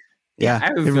 okay. Yeah. I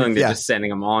have a feeling they're just sending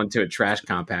them all into a trash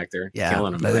compactor,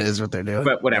 killing them. That is what they're doing.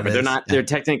 But whatever. They're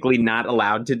technically not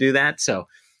allowed to do that. So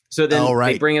then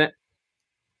they bring it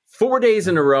 4 days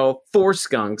in a row, 4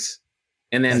 skunks.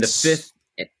 And then the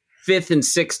fifth and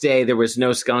sixth day, there was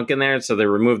no skunk in there. So they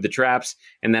removed the traps.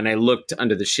 And then I looked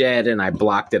under the shed and I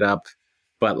blocked it up.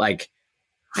 But I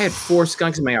had 4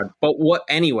 skunks in my yard. But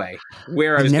anyway,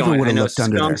 where I was going, I know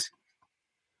skunks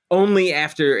only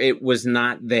after it was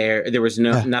not there. There was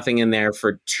nothing in there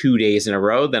for 2 days in a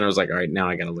row. Then I was like, all right, now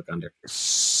I got to look under.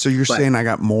 So you're saying I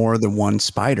got more than one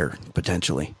spider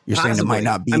potentially? You're saying it might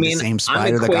not be the same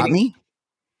spider that got me?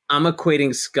 I'm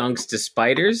equating skunks to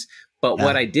spiders, but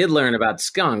what I did learn about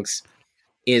skunks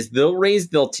is they'll raise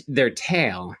their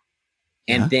tail,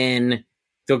 and then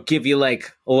they'll give you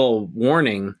like a little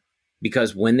warning,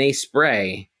 because when they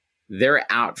spray, they're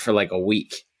out for like a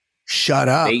week. Shut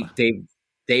up.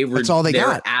 That's all they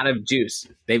got. Out of juice.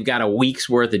 They've got a week's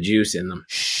worth of juice in them.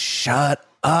 Shut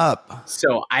up.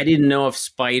 So I didn't know if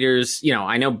spiders,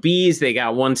 I know bees, they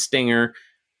got one stinger.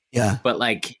 Yeah. But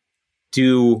like,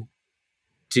 do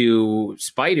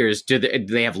spiders, do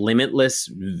they have limitless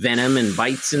venom and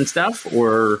bites and stuff?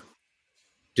 Or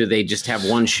do they just have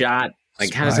one shot?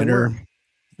 Like, how does it work?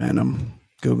 Venom.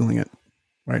 Googling it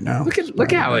right now.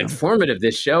 Look how informative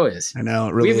this show is. I know.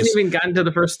 It really we haven't even gotten to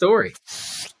the first story.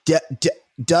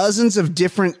 Dozens of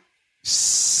different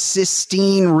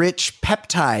cysteine-rich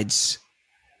peptides.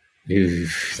 I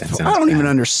don't even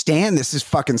understand. This is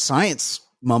fucking science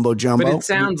mumbo jumbo. But it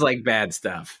sounds like bad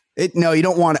stuff. No, you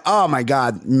don't want it. Oh my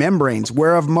God. Membranes,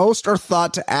 whereof most are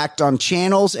thought to act on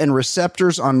channels and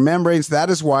receptors on membranes.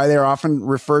 That is why they're often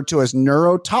referred to as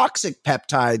neurotoxic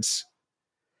peptides.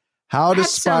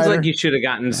 Sounds like you should have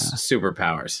gotten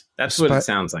superpowers. That's what it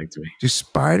sounds like to me. Do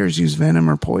spiders use venom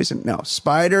or poison? No.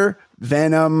 Spider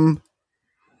venom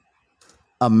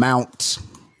amount.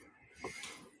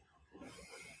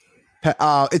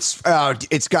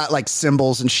 It's got like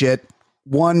symbols and shit.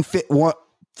 One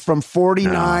from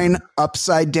 49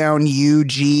 upside down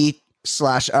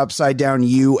UG/upside down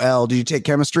UL. Did you take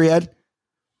chemistry, Ed?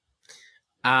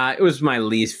 It was my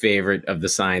least favorite of the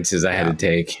sciences I had to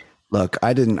take. Look,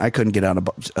 I couldn't get out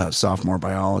of sophomore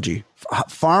biology.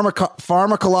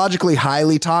 Pharmacologically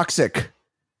highly toxic.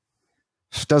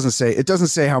 It doesn't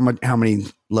say how many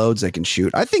loads they can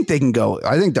shoot. I think they can go.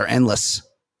 I think they're endless.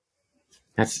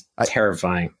 That's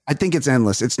terrifying. I think it's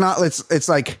endless. It's not. It's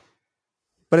like,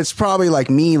 but it's probably like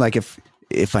me. Like if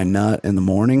I nut in the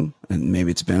morning and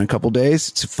maybe it's been a couple days,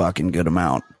 it's a fucking good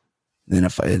amount. Then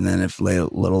if a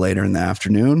little later in the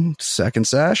afternoon, second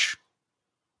sesh.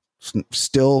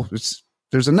 Still,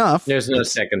 there's enough. There's no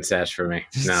second sesh for me.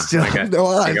 No,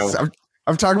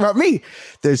 I'm talking about me.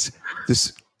 There's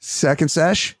this second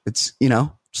sesh. It's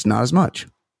it's not as much.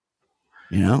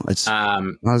 It's not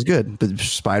as good. But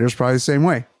spiders probably the same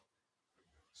way.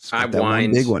 I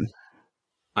whined big one.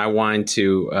 I whined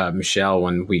to Michelle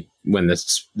when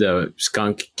the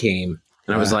skunk came,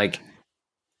 and I was like,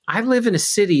 I live in a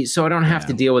city, so I don't have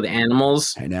to deal with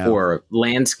animals or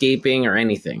landscaping or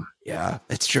anything. Yeah,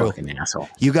 it's true. Fucking asshole.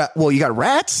 You got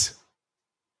rats?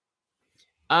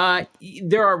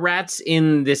 There are rats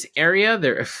in this area.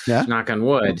 Knock on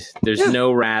wood. There's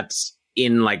no rats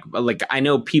in like I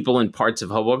know people in parts of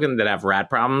Hoboken that have rat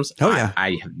problems. Oh yeah.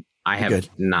 I have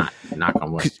not, knock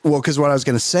on wood. Because what I was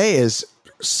going to say is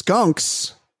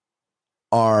skunks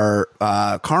are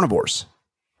carnivores.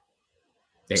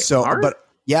 They are?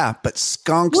 But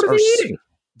skunks what are they eating?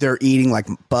 They're eating like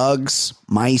bugs,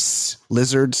 mice,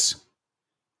 lizards.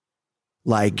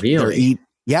 Like really?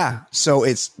 So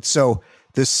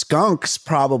the skunks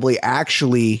probably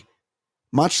actually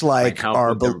much like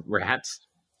our the rats.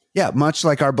 Yeah, much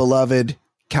like our beloved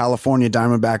California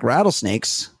diamondback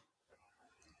rattlesnakes.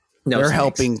 They're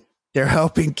helping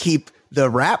keep the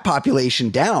rat population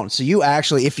down. So you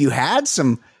actually, if you had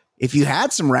some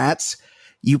rats,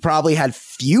 you probably had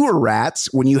fewer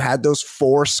rats when you had those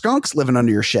 4 skunks living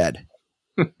under your shed.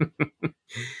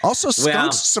 Also,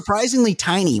 skunks surprisingly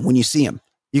tiny when you see them.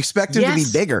 You expect them to be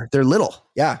bigger. They're little.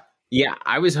 Yeah. Yeah,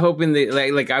 I was hoping did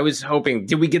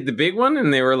we get the big one?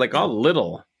 And they were like all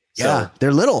little. Yeah,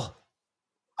 they're little.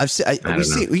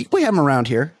 We have them around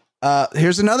here.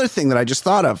 Here's another thing that I just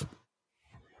thought of.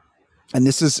 And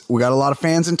we got a lot of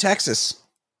fans in Texas.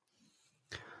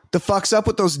 The fuck's up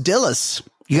with those dillas?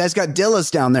 You guys got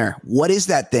dillas down there. What is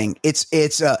that thing?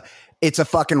 It's a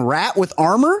fucking rat with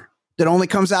armor that only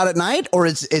comes out at night, or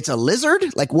it's a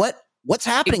lizard? Like what's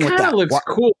happening with that? It looks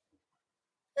cool.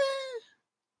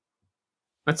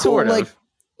 That's cool, sort of. like,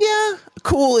 yeah,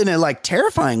 cool in a like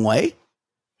terrifying way.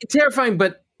 It's terrifying,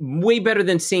 but way better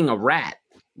than seeing a rat.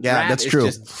 Yeah, that's true.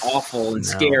 It's just awful and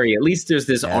scary. At least there's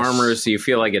this armor, so you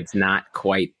feel like it's not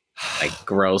quite like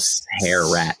gross hair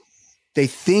rat. They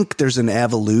think there's an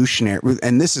evolutionary,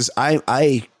 and this is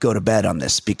I go to bed on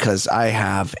this because I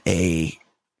have a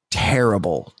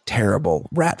terrible, terrible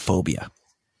rat phobia.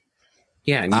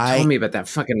 Yeah, and you told me about that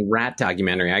fucking rat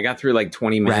documentary. I got through like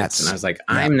 20 minutes, and I was like,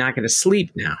 I'm not going to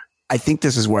sleep now. I think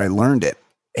this is where I learned it,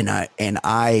 and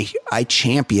I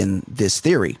champion this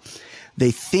theory.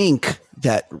 They think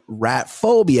that rat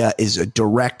phobia is a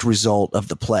direct result of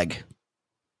the plague.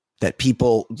 That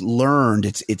people learned,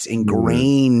 it's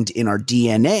ingrained in our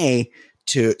DNA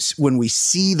to when we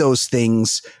see those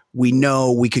things, we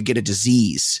know we could get a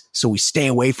disease, so we stay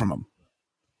away from them.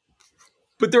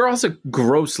 But they're also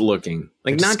gross looking.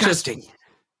 Like They're not disgusting. just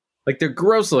like they're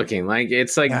gross looking. Like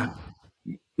it's like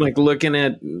like looking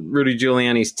at Rudy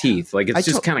Giuliani's teeth. Like it's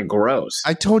just kind of gross.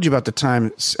 I told you about the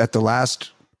time at the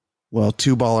last,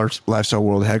 Two Baller Lifestyle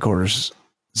World headquarters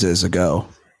ago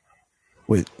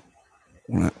with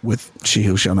She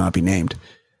Who Shall Not Be Named.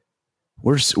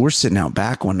 We're sitting out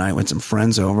back one night with some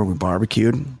friends over. We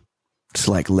barbecued. It's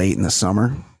like late in the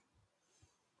summer.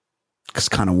 It's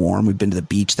kind of warm. We've been to the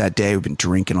beach that day. We've been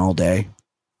drinking all day.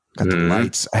 Got the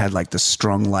lights. I had like the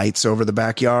strung lights over the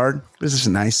backyard. It was just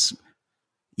a nice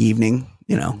evening,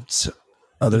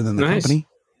 other than the company.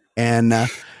 And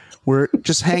we're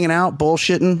just hanging out,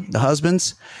 bullshitting, the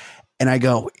husbands. And I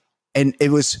go, and it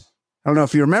was, I don't know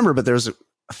if you remember, but there was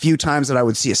a few times that I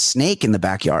would see a snake in the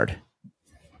backyard.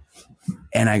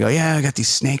 And I go, yeah, I got these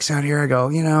snakes out here. I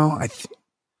go,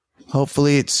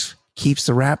 hopefully it keeps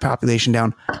the rat population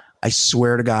down. I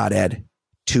swear to God, Ed,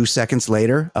 2 seconds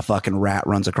later, a fucking rat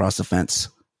runs across the fence.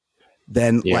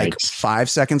 Then like 5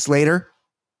 seconds later,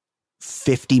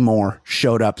 50 more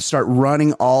showed up, start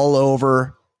running all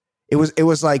over. It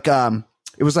was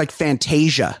like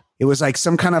Fantasia. It was like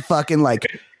some kind of fucking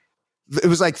it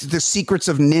was like the Secrets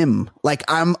of Nim. Like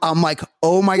I'm like,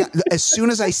 oh my God. As soon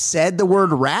as I said the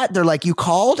word rat, they're like, you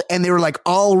called? And they were like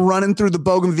all running through the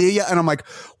bougainvillea. And I'm like,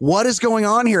 what is going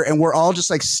on here? And we're all just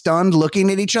like stunned looking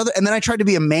at each other. And then I tried to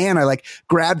be a man. I like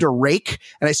grabbed a rake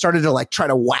and I started to like try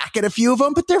to whack at a few of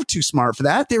them, but they're too smart for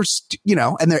that. They're,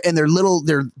 and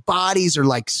their bodies are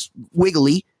like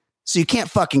wiggly. So you can't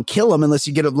fucking kill them unless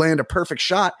you land a perfect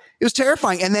shot. It was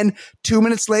terrifying. And then 2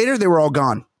 minutes later, they were all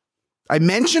gone. I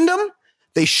mentioned them.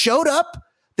 They showed up,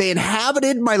 they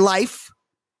inhabited my life,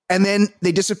 and then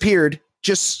they disappeared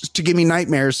just to give me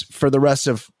nightmares for the rest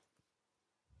of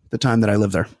the time that I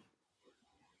lived there.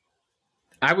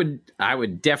 I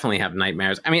would definitely have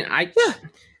nightmares. I mean,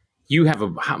 you have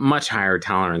a much higher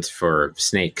tolerance for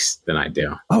snakes than I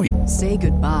do. Oh, yeah. Say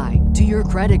goodbye to your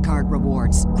credit card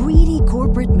rewards. Greedy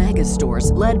corporate mega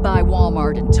stores, led by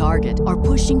Walmart and Target, are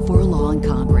pushing for a law in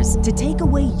Congress to take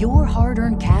away your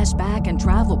hard-earned cash back and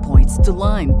travel points to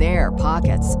line their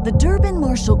pockets. The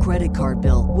Durbin-Marshall credit card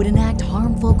bill would enact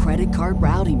harmful credit card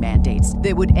routing mandates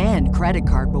that would end credit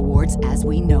card rewards as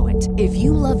we know it. If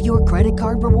you love your credit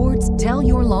card rewards, tell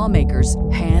your lawmakers,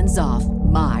 hands off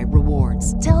my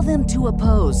rewards. Tell them to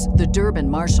oppose the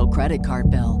Durbin-Marshall credit card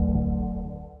bill.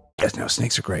 Yes, no,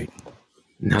 snakes are great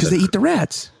because they eat the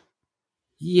rats.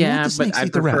 Yeah, but I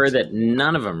prefer that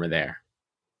none of them are there.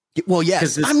 Well, yes,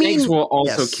 because the snakes will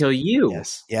also kill you.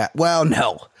 Yes, yeah. Well,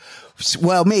 no.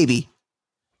 Well, maybe.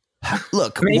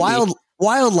 Look, maybe.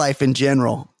 Wildlife in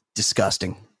general,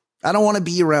 disgusting. I don't want to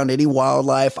be around any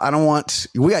wildlife. I don't want.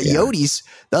 We got Yotes.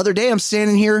 The other day, I'm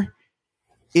standing here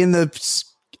in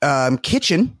the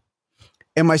kitchen,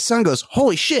 and my son goes,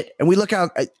 "Holy shit!" And we look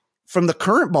out. From the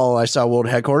current Ball Lifestyle World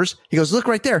headquarters, he goes, look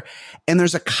right there. And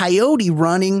there's a coyote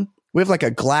running. We have like a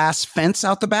glass fence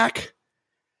out the back.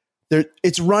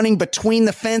 It's running between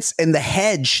the fence and the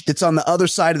hedge that's on the other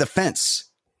side of the fence.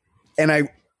 And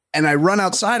I run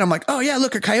outside. I'm like, oh yeah,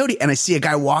 look, a coyote. And I see a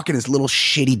guy walking his little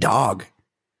shitty dog.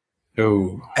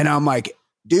 Oh. And I'm like,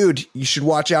 dude, you should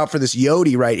watch out for this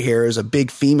Yote right here. Is a big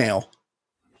female.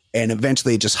 And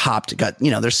eventually it just hopped.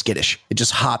 They're skittish. It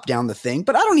just hopped down the thing.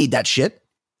 But I don't need that shit.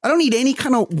 I don't need any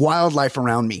kind of wildlife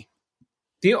around me.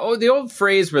 The old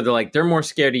phrase where they're more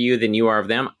scared of you than you are of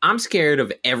them. I'm scared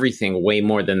of everything way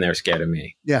more than they're scared of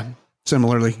me. Yeah,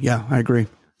 similarly. Yeah, I agree.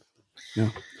 Yeah.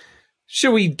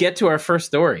 Should we get to our first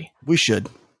story? We should.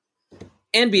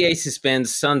 NBA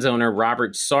suspends Suns owner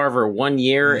Robert Sarver 1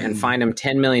 year and fined him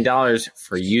 $10 million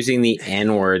for using the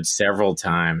N-word several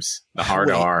times. The hard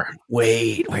R.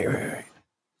 Wait.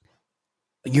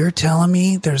 You're telling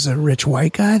me there's a rich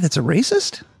white guy that's a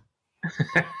racist?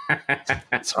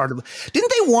 It's hard to.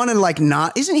 Didn't they want to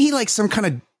not? Isn't he like some kind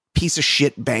of piece of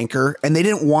shit banker? And they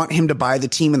didn't want him to buy the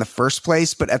team in the first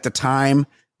place, but at the time,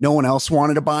 no one else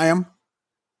wanted to buy him.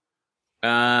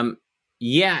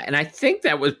 Yeah, and I think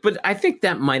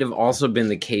that might have also been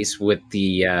the case with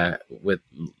the with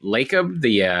Lacob,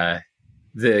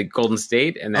 the Golden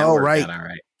State, and that worked out all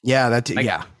right. Yeah,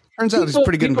 turns out it's a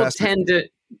pretty good investment.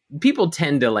 People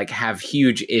tend to have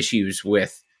huge issues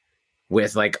with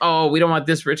oh, we don't want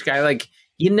this rich guy.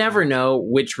 You never know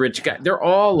which rich guy. They're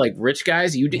all rich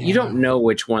guys. You don't know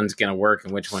which one's going to work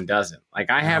and which one doesn't.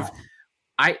 I've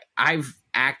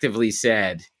actively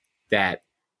said that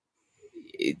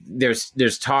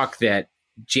there's talk that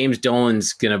James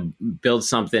Dolan's going to build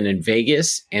something in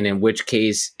Vegas, and in which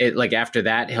case after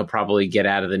that he'll probably get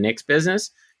out of the Knicks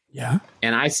business. Yeah.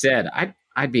 And I said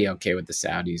I'd be okay with the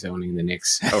Saudis owning the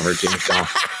Knicks over James Dolan.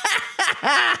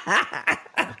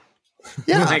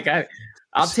 Yeah. Like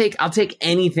I'll take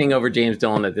anything over James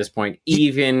Dolan at this point,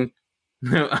 even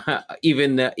Ben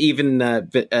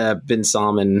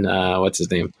Salman, what's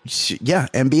his name? Yeah,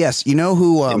 MBS. You know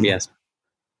who? MBS.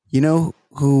 You know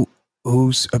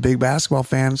who's a big basketball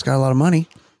fan? Has got a lot of money.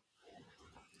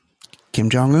 Kim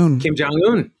Jong-un. Kim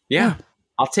Jong-un. Yeah.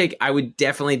 I would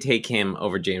definitely take him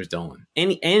over James Dolan.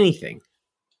 Anything.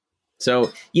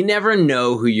 So you never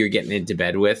know who you're getting into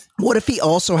bed with. What if he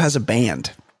also has a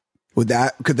band? Could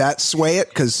that sway it?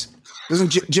 Because doesn't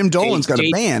Jim Dolan's got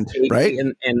a band, JD right?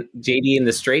 And JD in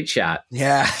the Straight Shot.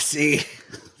 Yeah. See.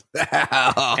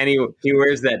 And he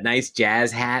wears that nice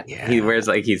jazz hat. Yeah. He wears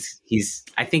like he's.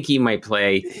 I think he might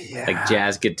play like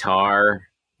jazz guitar,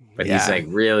 but he's like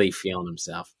really feeling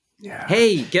himself. Yeah.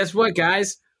 Hey, guess what,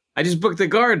 guys? I just booked the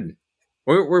Garden.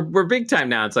 We're big time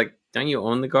now. It's like, don't you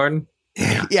own the Garden?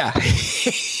 Yeah. Yeah,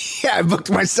 I booked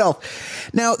myself.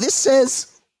 Now this says,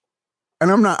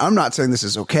 and I'm not saying this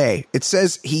is okay. It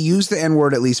says he used the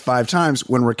N-word at least 5 times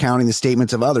when recounting the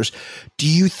statements of others. Do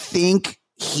you think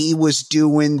he was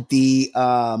doing the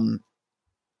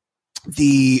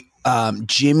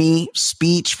Jimmy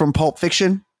speech from Pulp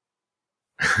Fiction?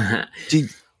 Do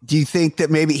you think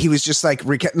that maybe he was just like,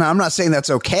 now I'm not saying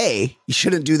that's okay. You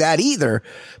shouldn't do that either.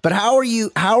 But how are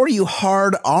you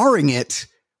hard R-ing it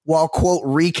while, quote,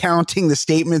 recounting the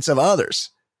statements of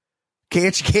others?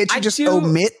 Can't you just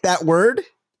omit that word?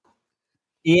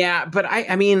 Yeah, but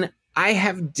I mean, I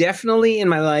have definitely in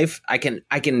my life, I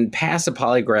can pass a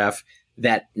polygraph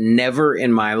that never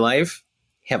in my life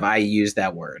have I used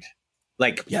that word.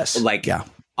 Like,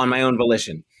 on my own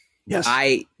volition. Yes.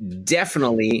 I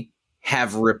definitely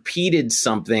have repeated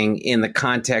something in the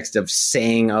context of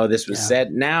saying, oh, this was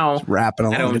said. Now, just rapping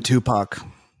along to Tupac.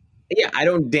 Yeah, I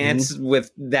don't dance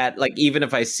with that. Like, even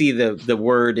if I see the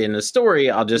word in a story,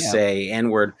 I'll just say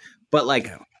N-word. But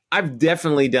like, I've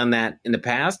definitely done that in the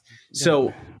past.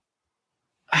 So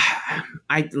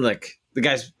look, the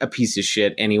guy's a piece of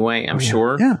shit anyway, I'm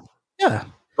sure. Yeah. Yeah.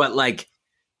 But like,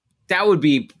 that would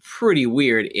be pretty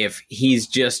weird if he's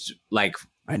just like,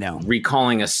 I know,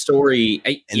 recalling a story.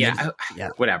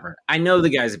 Whatever. I know the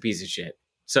guy's a piece of shit.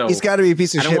 So he's got to be a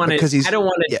piece of shit because I don't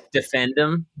want to defend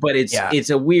him, but it's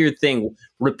a weird thing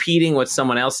repeating what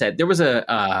someone else said. There was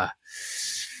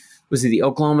was he the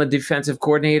Oklahoma defensive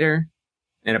coordinator?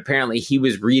 And apparently he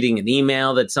was reading an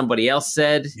email that somebody else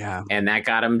said, and that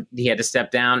got him. He had to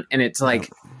step down. And it's like,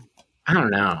 I don't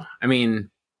know. I mean,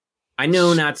 I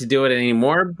know not to do it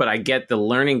anymore, but I get the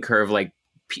learning curve. Like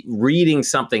reading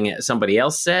something somebody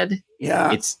else said.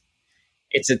 Yeah,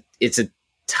 it's a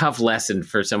tough lesson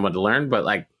for someone to learn. But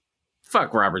like,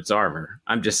 fuck Robert Zarver.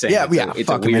 I'm just saying. It's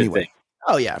a weird thing.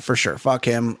 Oh yeah, for sure. Fuck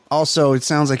him. Also, it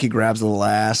sounds like he grabs a little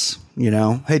ass. You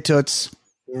know, hey Toots.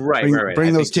 Right.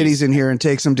 Bring those titties in here and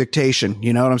take some dictation.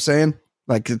 You know what I'm saying?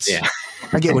 Like it's. Yeah.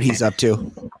 I get what he's up to.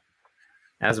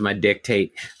 That's my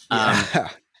dictate.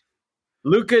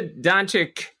 Luka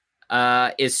Doncic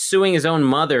is suing his own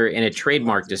mother in a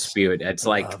trademark dispute. It's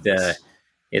like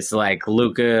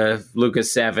Luka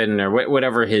 7 or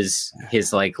whatever his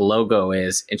like logo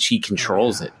is, and she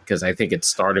controls it because I think it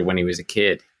started when he was a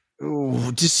kid.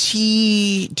 Ooh,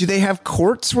 do they have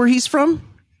courts where he's from?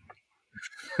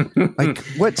 Like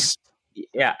what's?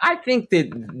 Yeah, I think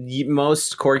that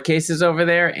most court cases over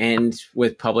there end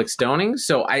with public stoning.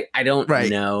 So I don't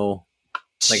know.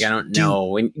 Like, I don't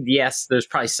know. And yes, there's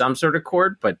probably some sort of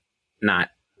court, but not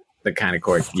the kind of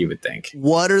court you would think.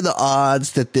 What are the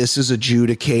odds that this is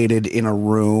adjudicated in a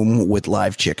room with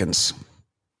live chickens?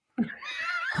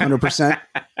 100%?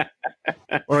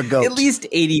 Or a goat? At least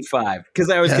 85.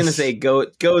 Because I was going to say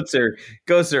goats are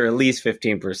at least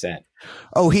 15%.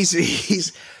 Oh,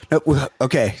 he's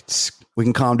okay. We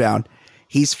can calm down.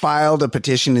 He's filed a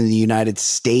petition in the United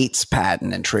States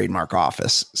Patent and Trademark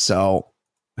Office. So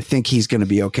I think he's going to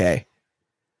be okay.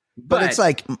 But it's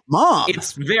like, Mom.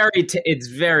 It's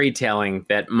very telling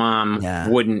that Mom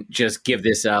wouldn't just give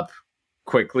this up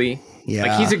quickly. Yeah.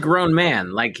 Like, he's a grown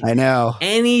man. Like, I know.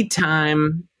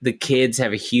 Anytime the kids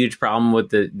have a huge problem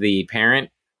with the parent,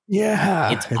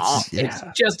 it's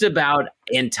just about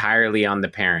entirely on the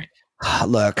parent.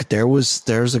 Look,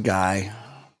 there's a guy,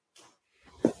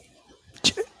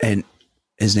 and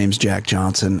his name's Jack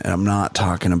Johnson, and I'm not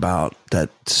talking about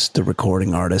that's the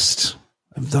recording artist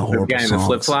of the horrible guy songs, in the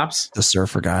flip flops, the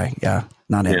surfer guy. Yeah,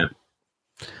 not him.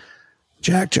 Yeah.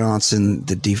 Jack Johnson,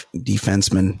 the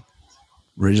defenseman,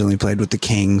 originally played with the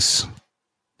Kings,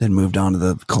 then moved on to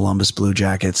the Columbus Blue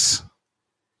Jackets.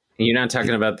 You're not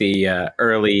talking about the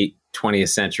early 20th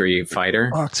century fighter?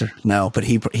 Boxer. No, but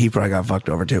he probably got fucked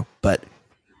over too. But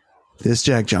This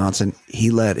Jack Johnson, he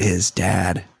let his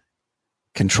dad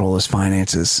control his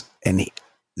finances, and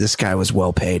this guy was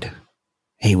well paid.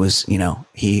 He was,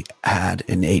 he had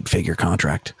an 8-figure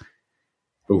contract.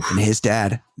 Oof. And his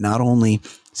dad not only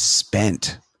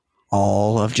spent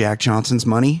all of Jack Johnson's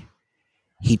money,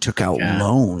 he took out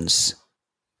loans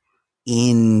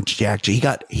in Jack. He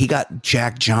got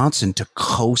Jack Johnson to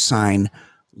co-sign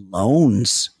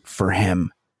loans for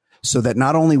him, so that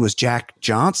not only was Jack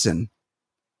Johnson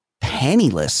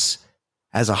penniless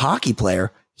as a hockey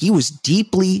player, he was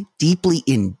deeply, deeply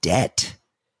in debt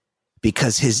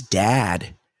because his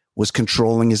dad was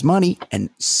controlling his money and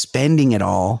spending it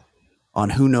all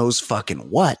on who knows fucking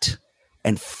what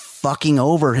and fucking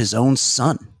over his own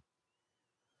son.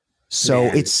 So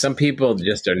it's some people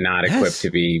just are not equipped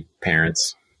to be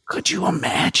parents. Could you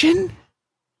imagine?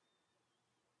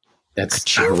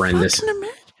 That's horrendous.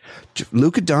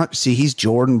 Luka Doncic, see, he's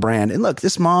Jordan Brand. And look,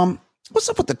 this mom, what's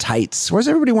up with the tights? Where's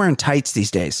everybody wearing tights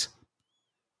these days?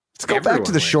 Let's go back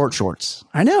to the short shorts.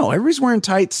 I know, everybody's wearing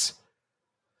tights.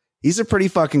 He's a pretty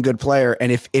fucking good player.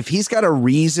 And if he's got a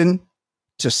reason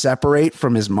to separate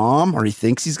from his mom, or he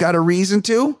thinks he's got a reason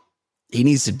to, he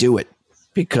needs to do it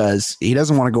because he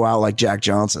doesn't want to go out like Jack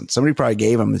Johnson. Somebody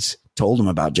probably told him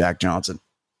about Jack Johnson.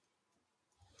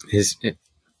 His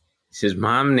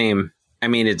mom name, I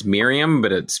mean, it's Miriam,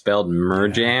 but it's spelled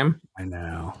Merjam. I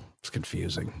know. It's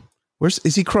confusing.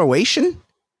 Is he Croatian?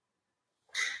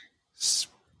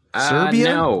 Serbia?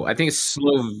 No, I think it's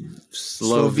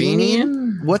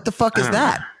Slovenian. What the fuck is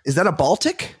that? Is that a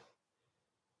Baltic?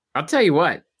 I'll tell you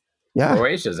what. Yeah.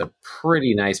 Croatia is a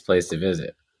pretty nice place to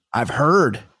visit. I've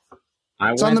heard.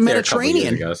 It's on the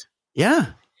Mediterranean. Yeah.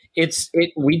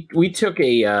 We took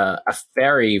a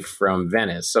ferry from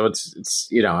Venice, so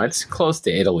it's close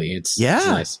to Italy. It's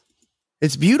nice.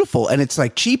 It's beautiful, and it's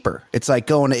like cheaper. It's like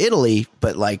going to Italy,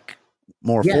 but like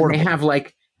more affordable. They have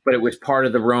but it was part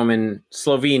of the Roman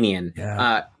Slovenian.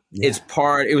 Yeah.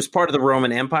 It was part of the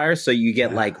Roman Empire, so you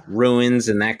get like ruins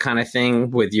and that kind of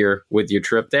thing with your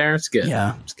trip there. It's good.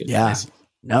 Yeah, it's good. Yeah. Nice.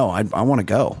 No, I want to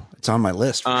go. It's on my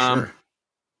list for sure.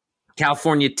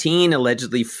 California teen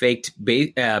allegedly faked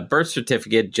birth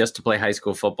certificate just to play high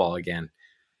school football again.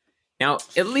 Now,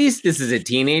 at least this is a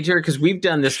teenager, because we've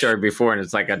done this story before, and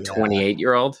it's like a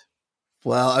 28-year-old.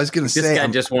 Well, I was going to say... This guy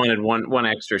just wanted one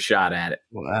extra shot at it.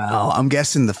 Well, I'm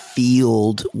guessing the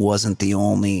field wasn't the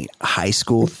only high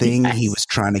school thing he was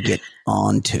trying to get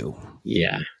onto.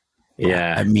 Yeah.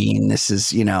 Yeah. I mean, this is,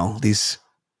 these...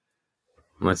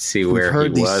 Let's see where he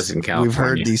was in California. We've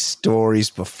heard these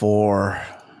stories before.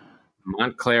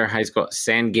 Montclair High School,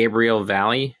 San Gabriel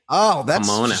Valley. Oh,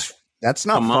 Pomona. That's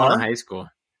not Pomona far. High School.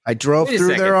 I drove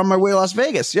through there on my way to Las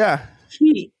Vegas. Yeah.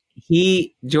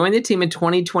 He joined the team in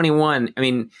 2021. I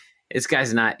mean, this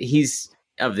guy's he's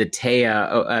of the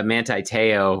Manti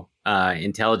Te'o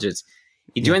intelligence.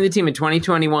 He joined the team in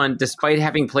 2021, despite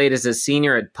having played as a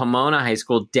senior at Pomona High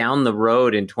School down the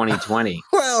road in 2020.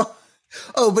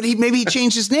 But maybe he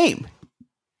changed his name.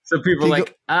 So people are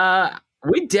like,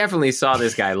 we definitely saw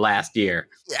this guy last year.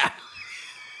 Yeah.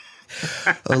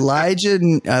 Elijah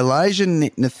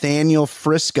Nathaniel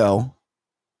Frisco.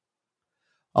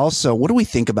 Also, what do we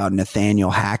think about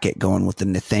Nathaniel Hackett going with the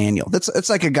Nathaniel? It's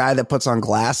like a guy that puts on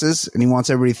glasses and he wants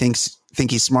everybody to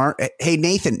think he's smart. Hey,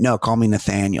 Nathan. No, call me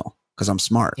Nathaniel because I'm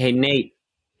smart. Hey, Nate.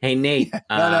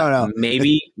 No.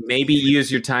 Maybe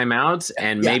use your timeouts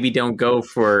and maybe don't go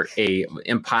for a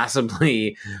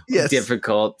impossibly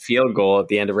difficult field goal at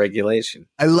the end of regulation.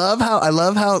 I love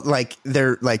how like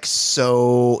they're like,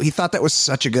 so he thought that was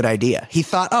such a good idea. He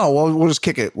thought, oh, well, we'll just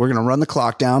kick it. We're going to run the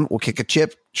clock down. We'll kick a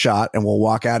chip shot and we'll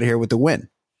walk out of here with the win.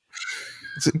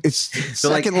 It's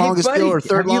second longest field or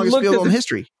third longest field goal in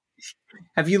history.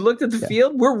 Have you looked at the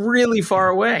field? We're really far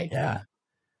away. Yeah.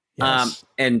 Yes.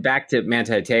 And back to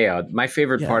Manti Te'o, my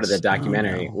favorite part of the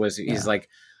documentary was he's like,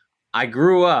 I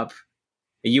grew up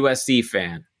a USC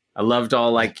fan. I loved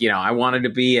all I wanted to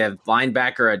be a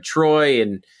linebacker at Troy,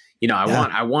 and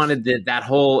I wanted that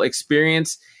whole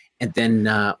experience. And then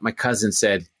my cousin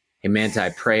said, "Hey Manti,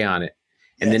 pray on it."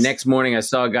 And the next morning, I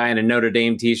saw a guy in a Notre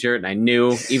Dame T-shirt, and I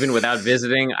knew even without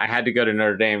visiting, I had to go to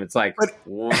Notre Dame. It's like,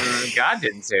 God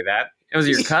didn't say that. It was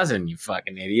your cousin, you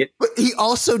fucking idiot. But he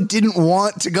also didn't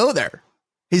want to go there.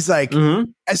 He's like,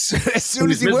 as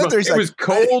soon as he went there, it was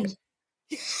cold.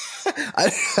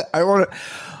 I want to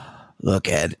look,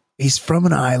 Ed. He's from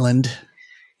an island.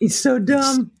 He's so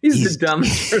dumb. He's the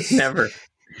dumbest person ever.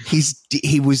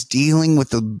 He was dealing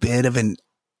with a bit of an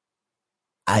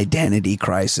identity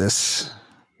crisis.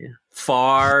 Yeah.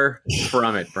 Far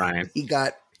from it, Brian. He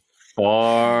got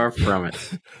far from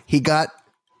it. He got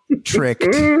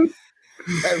tricked.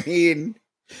 I mean,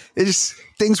 It just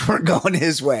things weren't going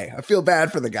his way. I feel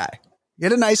bad for the guy. He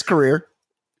had a nice career.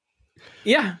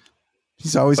 Yeah.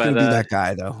 He's always going to be that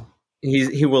guy, though.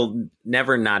 He will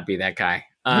never not be that guy.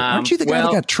 Aren't you the guy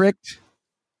that got tricked?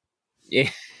 Yeah.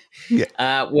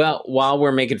 Well, while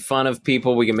we're making fun of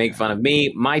people, we can make fun of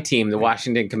me. My team, the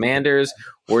Washington Commanders,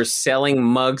 were selling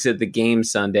mugs at the game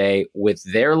Sunday with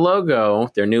their logo,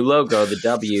 their new logo, the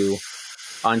W,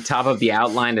 on top of the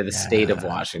outline of the state of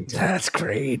Washington. That's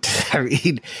great. I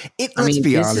mean, let's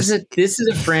be honest. This is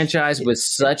a franchise with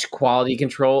such quality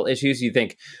control issues. You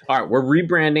think, all right, we're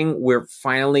rebranding. We're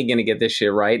finally going to get this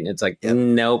shit right. And it's like,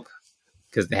 nope,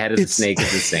 because the head of the snake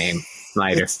is the same.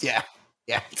 Snyder.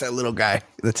 Yeah, it's that little guy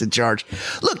that's in charge.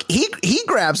 Look, he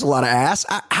grabs a lot of ass.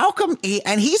 How come?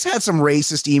 He's had some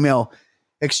racist email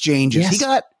exchanges. Yes.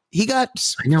 He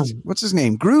got. I know. What's his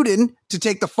name? Gruden to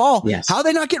take the fall. Yes. How are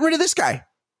they not getting rid of this guy?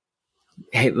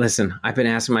 Hey, listen, I've been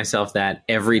asking myself that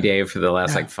every day for the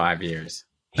last 5 years.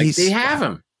 They have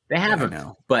him. They have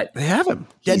him. But they have him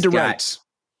dead to rights.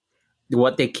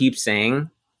 What they keep saying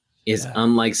is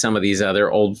unlike some of these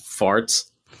other old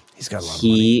farts. He's got a lot of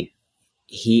money.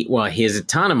 He has a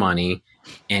ton of money,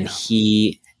 and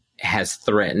he has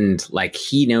threatened, like,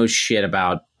 he knows shit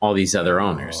about all these other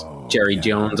owners, Jerry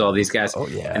Jones, all these guys.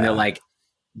 And they're like,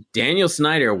 Daniel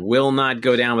Snyder will not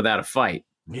go down without a fight.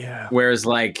 Yeah. Whereas,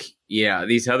 like,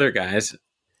 these other guys,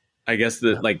 I guess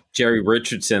like Jerry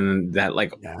Richardson, that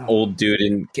old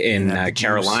dude in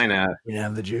Carolina, you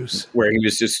have the juice, where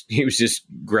he was just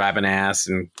grabbing ass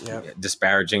and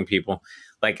disparaging people.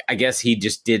 Like, I guess he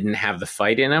just didn't have the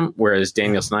fight in him. Whereas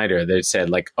Daniel Snyder, they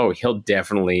said, like, oh, he'll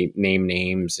definitely name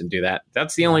names and do that.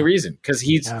 That's the only reason, because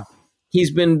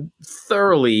he's been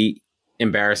thoroughly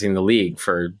embarrassing the league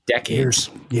for decades.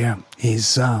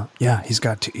 He's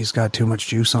got too much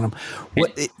juice on him.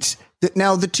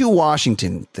 Now the two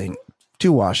Washingtons.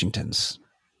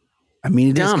 I mean,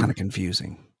 it is kind of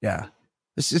confusing. Yeah,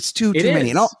 it's too many.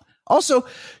 And also,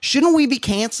 shouldn't we be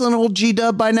canceling old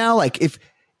G-Dub by now? Like, if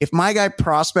my guy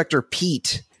Prospector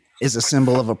Pete is a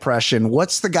symbol of oppression,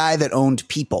 what's the guy that owned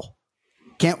people?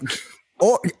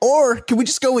 Or can we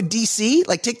just go with DC?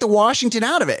 Like, take the Washington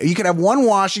out of it. You could have one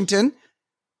Washington.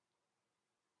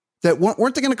 That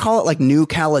weren't they going to call it like New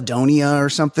Caledonia or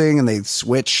something, and they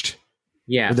switched?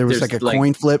 Yeah, there was like a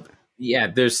coin flip. Yeah,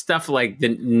 there's stuff like the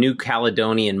New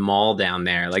Caledonian Mall down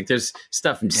there. Like, there's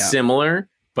stuff similar,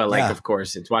 but of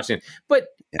course, it's Washington. But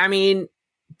I mean,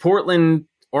 Portland,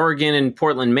 Oregon, and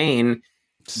Portland, Maine.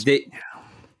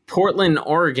 Portland,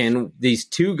 Oregon. These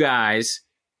two guys,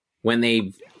 when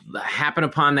they happen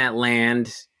upon that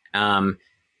land,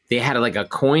 they had like a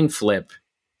coin flip.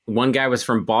 One guy was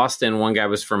from Boston, one guy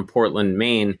was from Portland,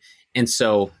 Maine. And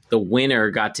so the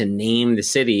winner got to name the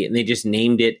city, and they just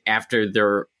named it after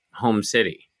their home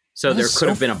city. So there could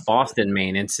have been a Boston,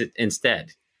 Maine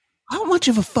instead. How much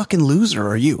of a fucking loser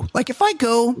are you? Like, if I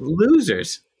go...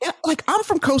 Losers. Yeah, like, I'm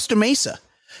from Costa Mesa.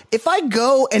 If I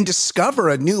go and discover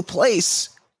a new place,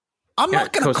 I'm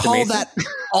not going to call that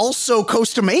also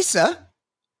Costa Mesa.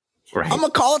 Right. I'm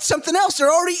going to call it something else. There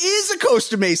already is a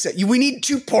Costa Mesa. We need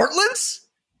two Portlands?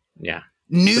 Yeah.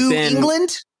 New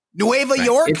England? Nueva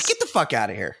York? Get the fuck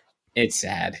out of here. It's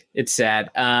sad. It's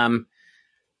sad.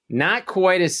 Not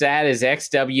quite as sad as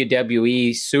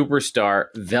ex-WWE superstar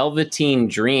Velveteen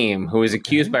Dream, who is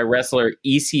accused by wrestler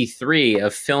EC3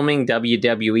 of filming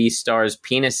WWE stars'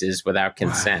 penises without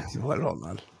consent. Wow. Hold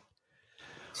on.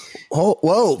 Oh,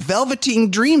 whoa.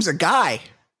 Velveteen Dream's a guy.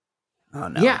 Oh,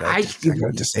 no. Yeah, I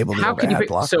got disabled the ad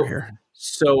blocker here.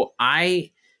 So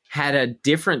I had a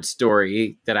different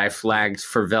story that I flagged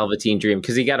for Velveteen Dream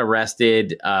because he got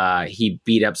arrested. He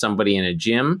beat up somebody in a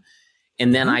gym.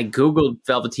 And then I Googled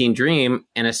Velveteen Dream,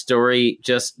 and a story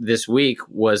just this week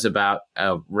was about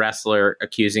a wrestler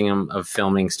accusing him of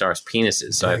filming stars'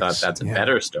 penises. So I thought that's a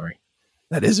better story.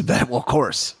 That is a better, well, of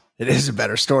course. It is a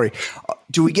better story.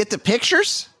 Do we get the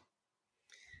pictures?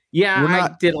 Yeah,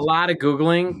 I did a lot of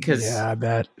Googling because... Yeah, I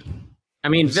bet. I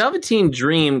mean, Velveteen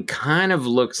Dream kind of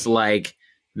looks like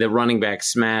the running back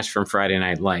Smash from Friday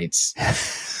Night Lights.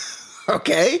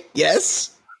 Okay,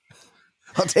 yes.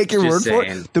 I'll take your word for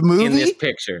it. The movie? In this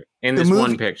picture. In this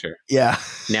one picture. Yeah.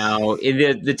 No,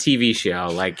 in the TV show,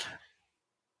 like...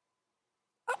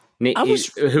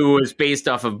 who was based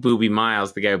off of Booby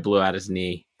Miles, the guy who blew out his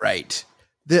knee. Right.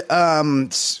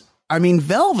 Velveteen,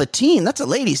 that's a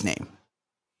lady's name.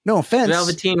 No offense.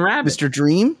 Velveteen Rabbit. Mr.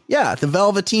 Dream? Yeah, the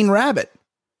Velveteen Rabbit.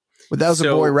 But that was a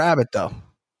boy rabbit, though.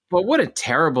 But what a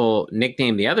terrible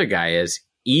nickname the other guy is.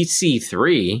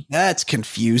 EC3. That's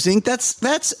confusing. That's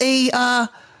a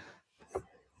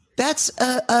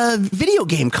video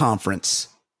game conference.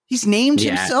 He's named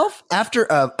himself after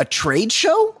a trade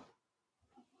show?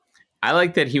 I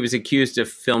like that he was accused of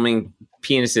filming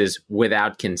penises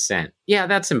without consent. Yeah,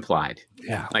 that's implied.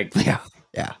 Yeah. Yeah.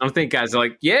 I don't think guys are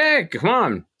like, yeah, come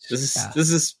on. This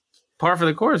is par for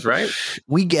the course, right?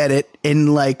 We get it.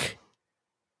 And like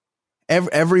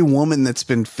every woman that's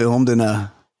been filmed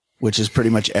which is pretty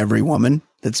much every woman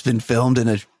that's been filmed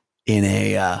in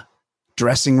a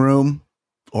dressing room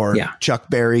or Chuck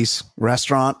Berry's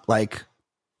restaurant, like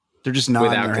they're just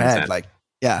nodding their head. Like,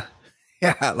 yeah,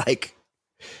 like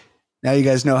now you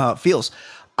guys know how it feels.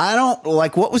 I don't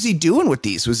like, what was he doing with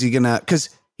these? Was he gonna, because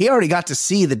he already got to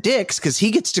see the dicks because he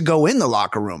gets to go in the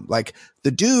locker room. Like the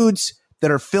dudes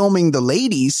that are filming the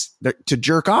ladies to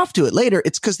jerk off to it later,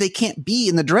 it's because they can't be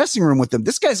in the dressing room with them.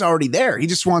 This guy's already there. He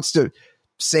just wants to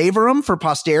savor them for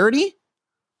posterity.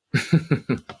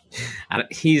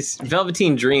 He's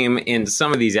Velveteen Dream in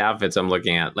some of these outfits I'm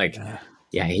looking at. Like,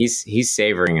 he's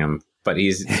savoring them, but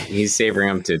he's savoring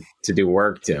them to do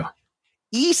work too.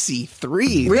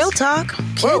 EC3. Real talk,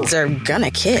 kids are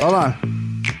gonna kid. Hold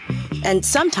on. And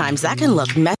sometimes that can look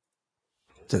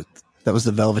That was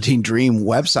the Velveteen Dream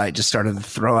website just started to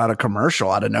throw out a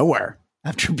commercial out of nowhere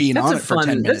after being on it for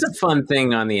 10 minutes. That's a fun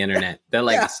thing on the internet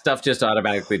that stuff just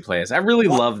automatically plays. I really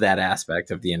love that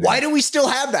aspect of the internet. Why do we still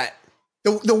have that?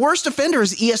 The worst offender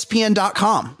is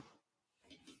ESPN.com.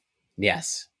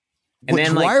 Yes. And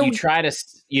then you try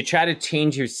to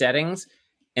change your settings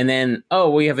and then,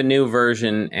 we have a new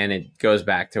version and it goes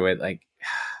back to it. Like,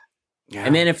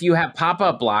 and then if you have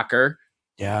pop-up blocker,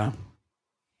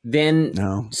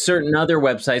 then certain other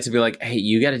websites will be like, hey,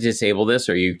 you got to disable this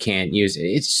or you can't use it.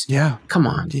 It's come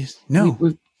on. No,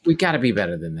 we got to be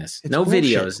better than this. It's no bullshit.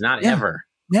 Videos, not ever.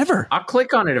 Never. I'll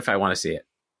click on it if I want to see it.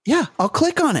 Yeah, I'll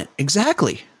click on it.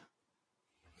 Exactly.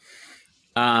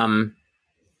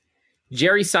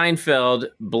 Jerry Seinfeld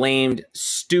blamed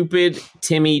stupid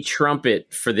Timmy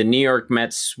Trumpet for the New York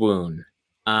Mets swoon.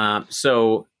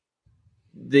 So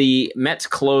the Mets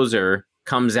closer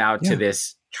comes out to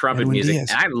this trumpet music. And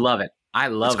I love it. I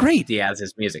love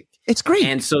Diaz's music. It's great.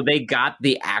 And so they got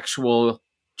the actual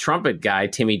trumpet guy,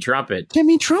 Timmy Trumpet.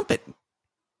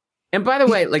 And by the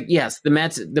way, yes, the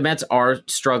Mets are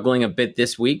struggling a bit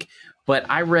this week, but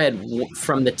I read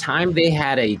from the time they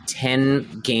had a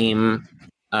 10-game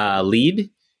lead,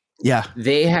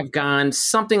 they have gone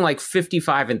something like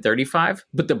 55-35,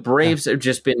 but the Braves have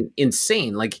just been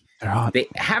insane. Like they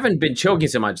haven't been choking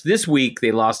so much. This week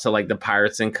they lost to like the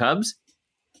Pirates and Cubs,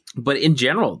 but in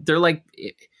general, they're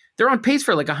on pace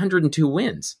for like 102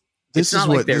 wins. It's not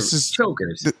like they're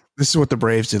chokers. This is what the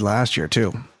Braves did last year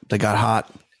too. They got hot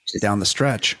down the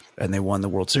stretch and they won the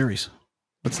World Series.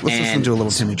 Let's listen to a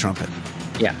little Timmy Trumpet.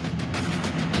 Yeah.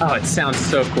 Oh, it sounds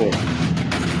so cool.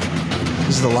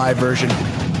 This is the live version.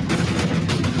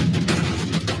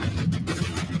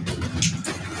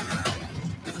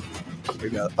 Here we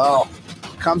go. Oh,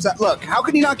 comes out. Look, how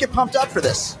can you not get pumped up for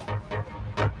this?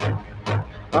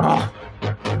 Oh.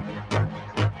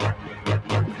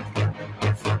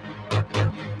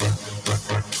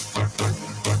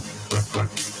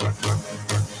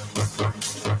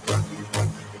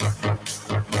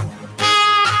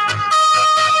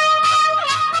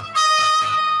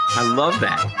 I love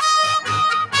that.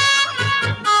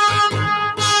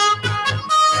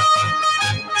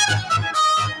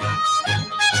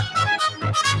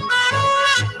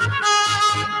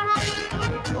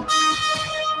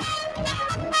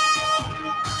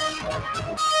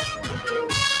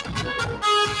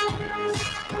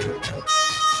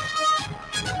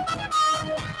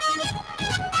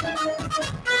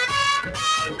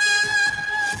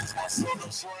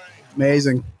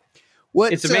 Amazing.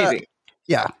 It's amazing.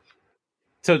 Yeah.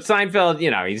 So Seinfeld,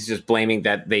 he's just blaming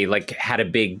that they had a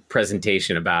big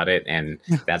presentation about it, and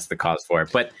that's the cause for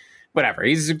it. But whatever,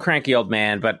 he's a cranky old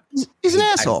man. But he's an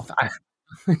asshole.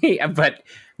 But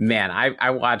man, I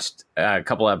watched a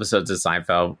couple episodes of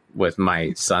Seinfeld with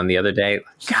my son the other day.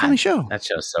 It's a funny show. That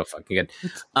show's so fucking good.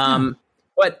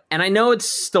 But I know it's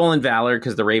stolen valor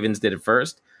because the Ravens did it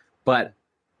first. But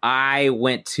I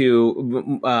went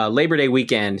to Labor Day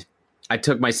weekend. I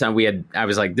took my son. I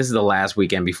was like, this is the last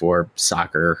weekend before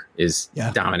soccer is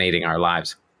dominating our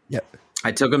lives. Yep.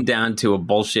 I took him down to a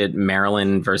bullshit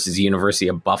Maryland versus University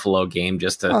of Buffalo game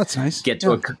just to get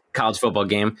to a college football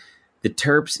game. The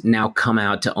Terps now come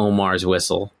out to Omar's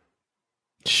whistle.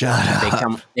 Shut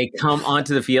up. They come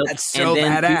onto the field. That's so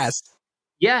badass.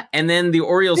 And then the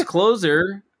Orioles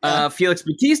closer, Felix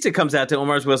Bautista, comes out to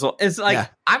Omar's whistle. It's like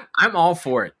I'm all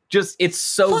for it. Just it's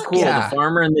so cool. The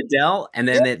farmer in the Dell, and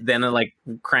then it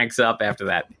cranks up after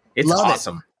that. It's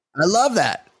awesome. I love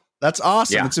that. That's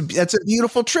awesome. Yeah. That's a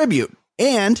beautiful tribute.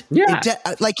 And Yeah.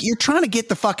 like you're trying to get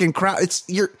the fucking crowd.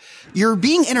 You're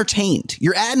being entertained.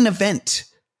 You're at an event.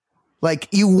 Like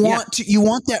you want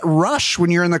that rush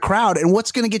when you're in the crowd. And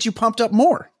what's going to get you pumped up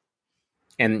more?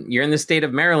 And you're in the state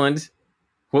of Maryland.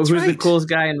 Who's the coolest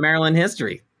guy in Maryland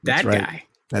history? That guy.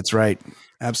 That's right.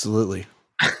 Absolutely.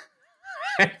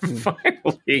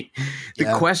 Finally,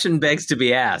 the question begs to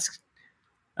be asked.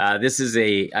 This is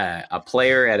a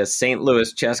player at a St.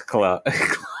 Louis chess club.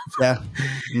 Yeah.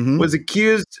 Mm-hmm. Was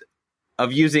accused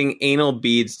of using anal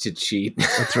beads to cheat.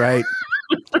 That's right.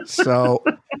 So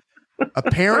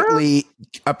apparently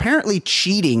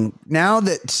cheating, now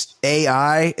that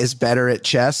AI is better at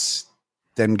chess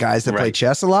than guys that play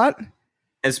chess a lot.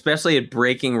 Especially at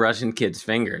breaking Russian kids'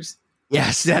 fingers.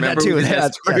 Yes, that too.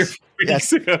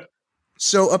 Yes.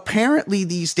 So apparently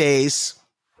these days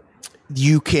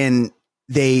you can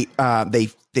they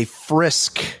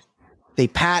frisk, they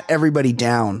pat everybody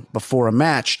down before a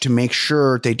match to make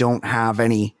sure they don't have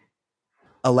any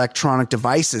electronic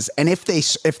devices. And if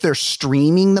they're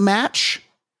streaming the match,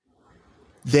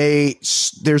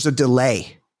 there's a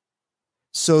delay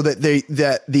so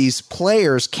that these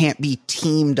players can't be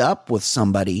teamed up with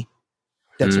somebody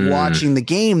that's watching the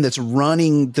game, that's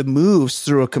running the moves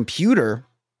through a computer,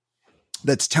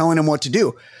 that's telling them what to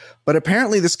do. But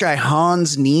apparently this guy,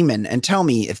 Hans Niemann, and tell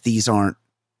me if these aren't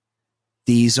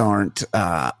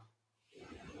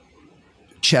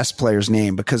chess player's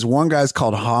name, because one guy's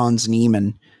called Hans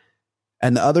Niemann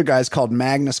and the other guy's called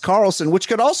Magnus Carlsen, which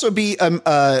could also be an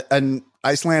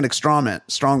Icelandic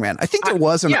strongman. I think there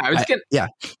was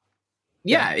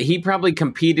Yeah, he probably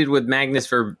competed with Magnus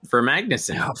for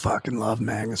Magnuson. I fucking love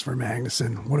Magnus for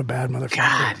Magnuson. What a bad motherfucker.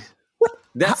 God.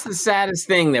 That's the saddest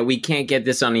thing, that we can't get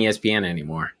this on ESPN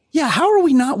anymore. Yeah, how are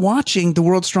we not watching The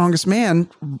World's Strongest Man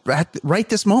right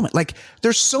this moment? Like,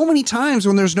 there's so many times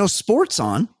when there's no sports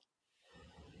on.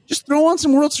 Just throw on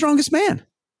some World's Strongest Man.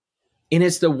 And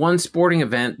it's the one sporting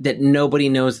event that nobody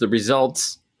knows the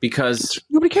results because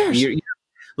nobody cares.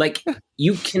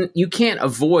 You can't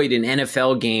avoid an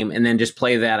NFL game and then just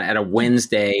play that at a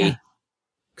Wednesday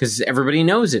because everybody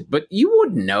knows it. But you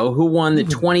wouldn't know who won the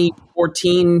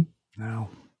 2014. No.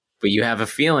 But you have a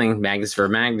feeling Magnus for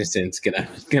Magnuson's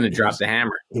gonna drop the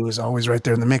hammer. It was always right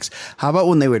there in the mix. How about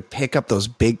when they would pick up those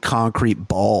big concrete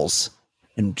balls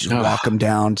and just walk them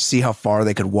down, see how far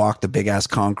they could walk the big ass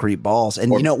concrete balls?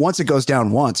 And once it goes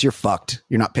down once, you're fucked.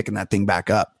 You're not picking that thing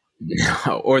back up.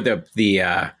 Or throwing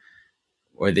the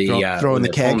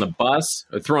keg on the bus,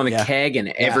 or throwing the keg, and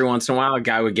every once in a while a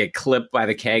guy would get clipped by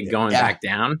the keg going back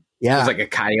down. Yeah. It was like a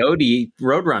Coyote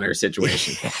Roadrunner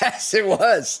situation. Yes, it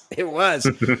was. It was.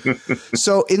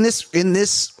 So in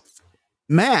this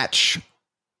match,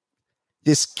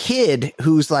 this kid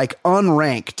who's like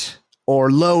unranked or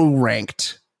low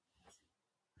ranked,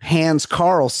 Hans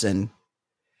Carlsen,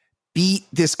 beat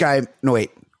this guy. No, wait,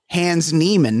 Hans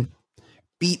Niemann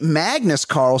beat Magnus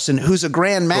Carlsen, who's a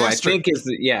grandmaster.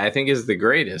 I think is the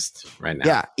greatest right now.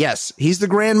 Yeah, yes, he's the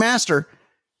grandmaster.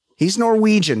 He's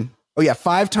Norwegian. Oh yeah,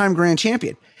 5-time grand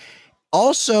champion.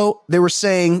 Also, they were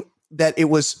saying that it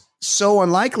was so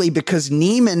unlikely because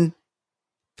Niemann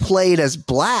played as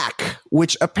black,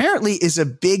 which apparently is a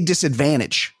big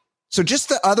disadvantage. So just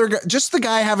the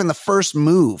guy having the first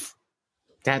move.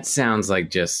 That sounds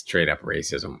like just straight up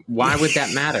racism. Why would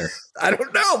that matter? I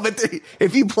don't know, but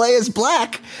if you play as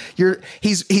black,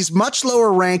 he's much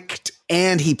lower ranked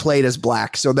and he played as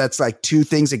black. So that's like two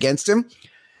things against him.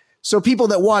 So people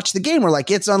that watch the game were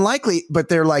like, it's unlikely, but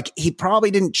they're like, he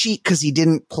probably didn't cheat because he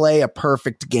didn't play a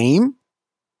perfect game.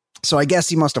 So I guess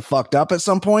he must have fucked up at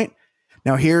some point.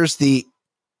 Now here's the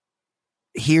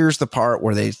part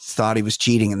where they thought he was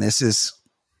cheating. And this is,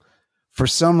 for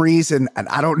some reason, and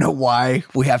I don't know why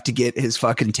we have to get his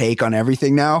fucking take on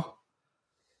everything now.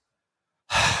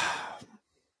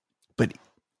 But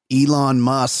Elon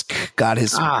Musk got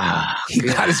his,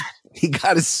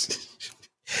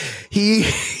 he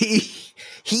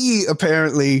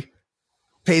apparently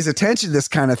pays attention to this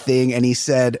kind of thing. And he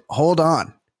said, hold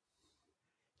on.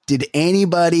 Did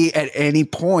anybody at any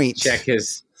point check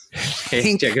his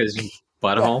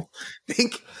butthole?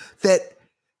 Think that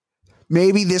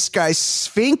maybe this guy's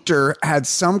sphincter had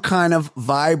some kind of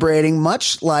vibrating,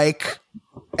 much like,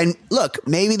 and look,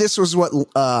 maybe this was what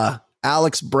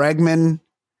Alex Bregman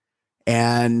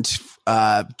and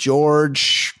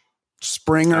George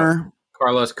Springer,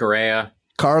 Carlos Correa,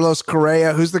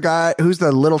 who's the guy, who's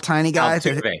the little tiny guy?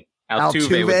 Altuve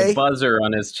with the buzzer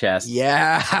on his chest.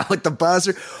 Yeah, with the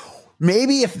buzzer.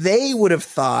 Maybe if they would have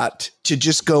thought to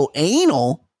just go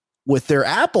anal with their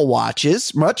Apple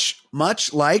Watches, much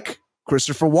like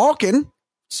Christopher Walken,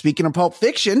 speaking of Pulp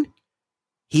Fiction,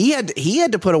 He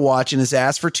had to put a watch in his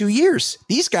ass for 2 years.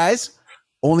 These guys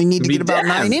only need to get about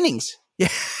 9 innings. Yeah.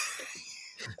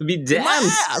 Be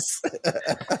damned.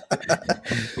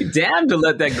 Be damned to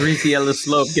let that greasy yellow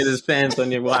slope get his pants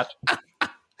on your watch.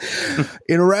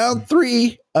 In round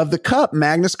 3 of the Cup,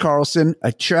 Magnus Carlsen,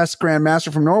 a chess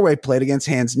grandmaster from Norway, played against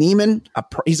Hans Niemann.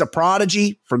 He's a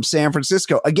prodigy from San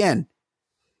Francisco. Again,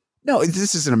 no,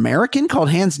 this is an American called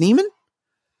Hans Niemann?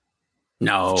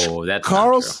 No, that's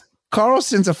not true.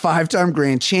 Carlsen's a 5-time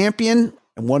grand champion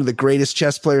and one of the greatest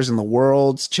chess players in the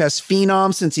world. Chess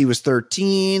phenom since he was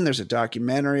 13. There's a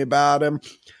documentary about him.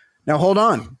 Now, hold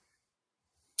on.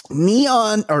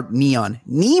 Niemann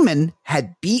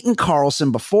had beaten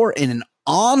Carlsen before in an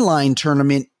online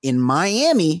tournament in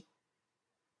Miami,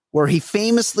 where he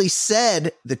famously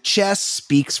said the chess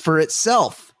speaks for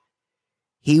itself.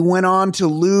 He went on to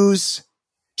lose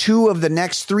 2 of the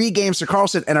next 3 games to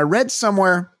Carlsen, and I read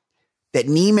somewhere that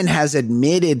Niemann has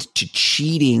admitted to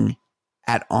cheating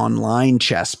at online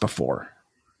chess before.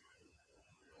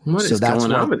 What is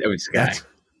going on with this guy?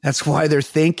 That's why they're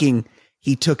thinking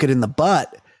he took it in the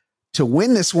butt to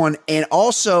win this one. And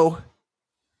also,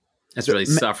 that's really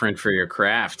suffering for your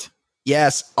craft.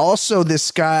 Yes. Also,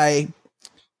 this guy,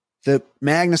 the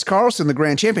Magnus Carlsen, the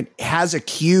grand champion, has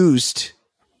accused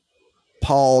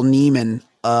Paul Niemann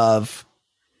of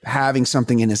having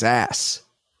something in his ass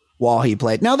while he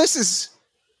played. Now, this is,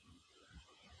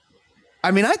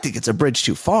 I think it's a bridge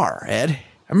too far, Ed.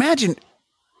 Imagine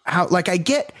how, I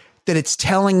get that it's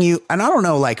telling you, and I don't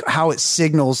know, how it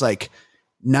signals,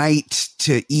 knight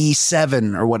to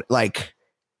E7 or what, I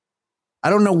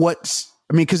don't know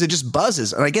because it just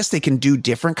buzzes, and I guess they can do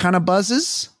different kind of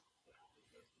buzzes.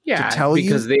 Yeah,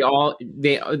 because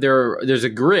there's a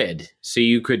grid, so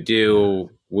you could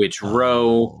do which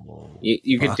row.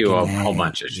 You could do a whole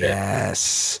bunch of shit.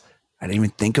 Yes, I didn't even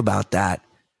think about that.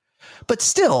 But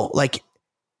still,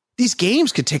 these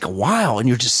games could take a while, and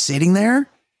you're just sitting there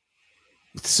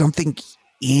with something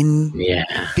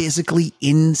physically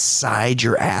inside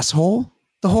your asshole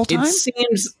the whole time.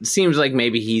 It seems like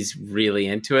maybe he's really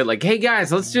into it. Hey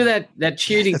guys, let's do that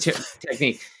cheating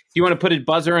technique. Do you want to put a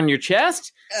buzzer on your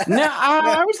chest? No,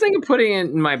 I was thinking putting it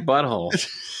in my butthole.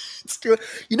 They're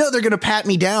going to pat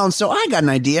me down, so I got an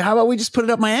idea. How about we just put it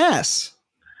up my ass?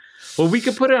 Well, we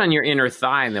could put it on your inner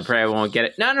thigh, and they probably won't get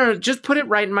it. No, just put it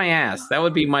right in my ass. That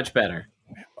would be much better.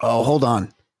 Oh, hold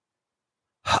on.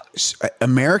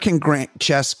 American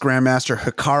chess grandmaster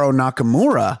Hikaru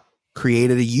Nakamura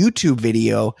created a YouTube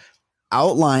video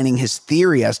outlining his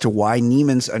theory as to why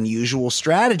Niemann's unusual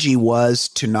strategy was,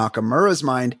 to Nakamura's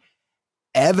mind,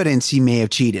 evidence he may have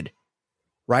cheated.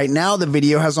 Right now, the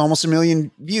video has almost 1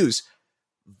 million views.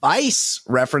 Vice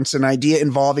referenced an idea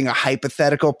involving a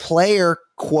hypothetical player,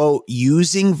 quote,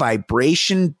 using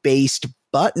vibration-based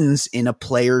buttons in a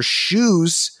player's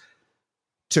shoes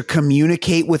to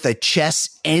communicate with a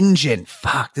chess engine.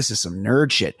 Fuck, this is some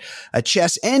nerd shit. A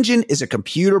chess engine is a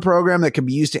computer program that can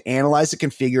be used to analyze the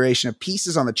configuration of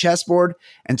pieces on the chessboard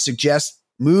and suggest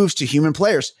moves to human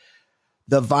players.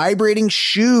 The vibrating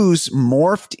shoes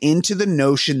morphed into the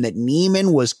notion that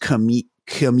Niemann was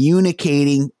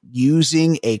communicating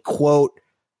using a, quote,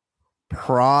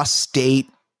 prostate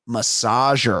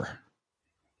massager.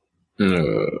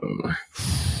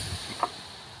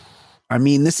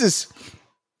 This is...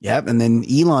 Yep, and then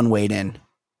Elon weighed in.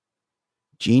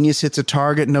 Genius hits a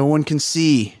target no one can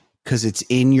see because it's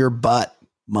in your butt,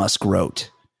 Musk wrote.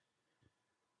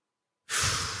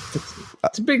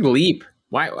 It's a big leap.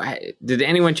 Why did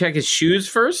anyone check his shoes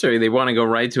first, or they want to go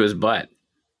right to his butt?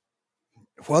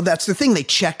 Well, that's the thing. They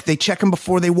check him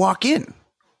before they walk in.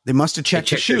 They must have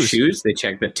checked the shoes. They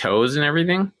check the toes and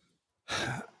everything.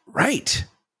 Right.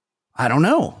 I don't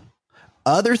know.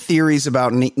 Other theories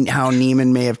about how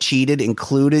Niemann may have cheated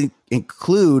include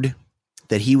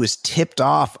that he was tipped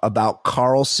off about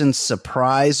Carlsen's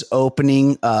surprise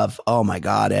opening of, oh my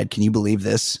God, Ed, can you believe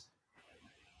this?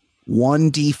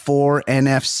 1d4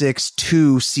 nf6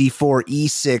 2 c4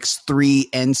 e6 3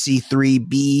 nc3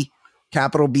 b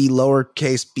capital B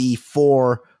lowercase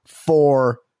b4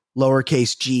 4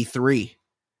 lowercase g3.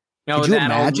 Could you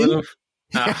imagine?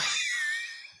 Oh,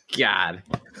 God.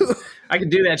 I could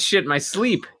do that shit in my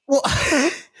sleep. Well,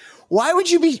 why would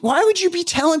you be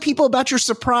telling people about your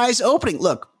surprise opening?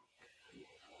 Look,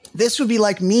 this would be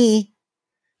like me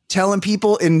telling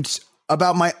people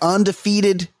about my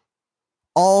undefeated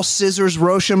all scissors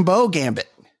Rochambeau gambit.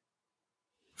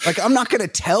 I'm not going to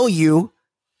tell you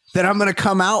that I'm going to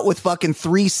come out with fucking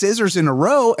 3 scissors in a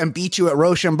row and beat you at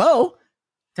Rochambeau.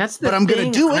 But I'm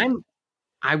going to do it.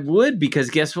 I would, because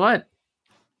guess what?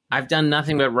 I've done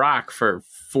nothing but rock for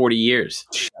 40 years.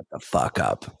 Shut the fuck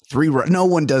up. No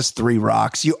one does 3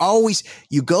 rocks. You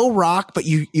go rock, but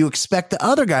you expect the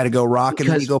other guy to go rock, and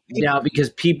then you go paper. Yeah, because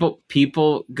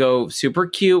people go super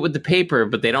cute with the paper,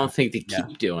 but they don't think to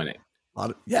keep doing it.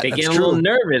 They get a little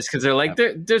nervous because they're like,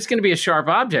 there's going to be a sharp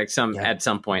object at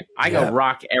some point. I go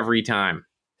rock every time.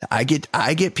 I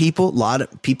get people. A lot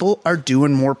of people are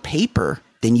doing more paper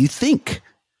than you think,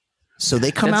 so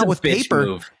they come out with paper.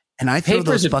 Move. And I throw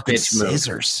those fucking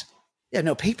scissors. Yeah,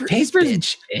 no, paper is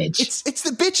bitch. It's the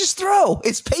bitch's throw.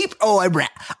 It's paper. Oh,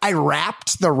 I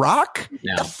wrapped the rock?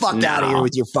 Get the fuck out of here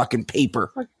with your fucking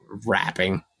paper.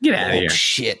 Wrapping. Get out of here.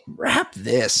 Shit. Wrap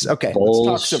this. Okay.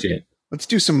 Bullshit. Let's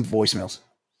do some voicemails.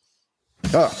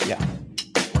 Oh, yeah.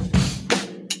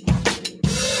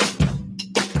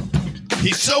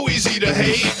 He's so easy to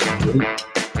hate.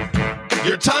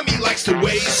 Your time he likes to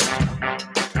waste.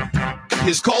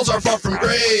 His calls are far from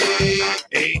great.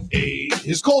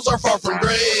 His calls are far from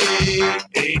great.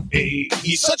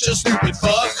 He's such a stupid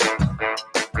fuck.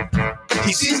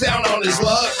 He seems down on his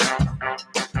luck.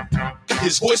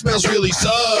 His voicemails really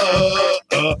suck.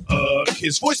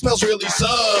 His voicemails really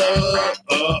suck.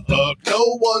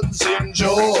 No one's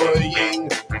enjoying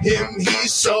him.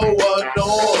 He's so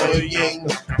annoying.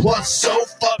 Plus so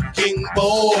fucking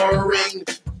boring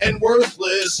and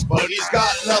worthless, but he's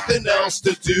got nothing else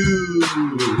to do.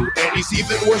 And he's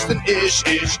even worse than ish.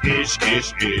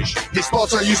 His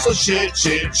thoughts are useless shit.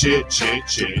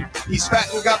 He's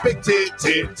fat and got big tits.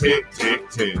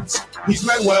 He's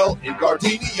Manuel in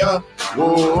Gardenia.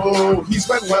 Whoa, he's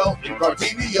Manuel in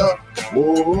Gardenia.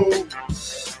 Whoa.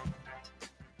 Let's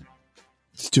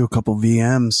do a couple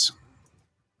VMs.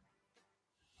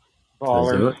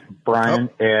 Caller,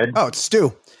 Brian, Ed. Oh, it's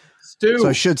Stu. So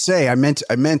I should say, I meant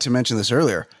to mention this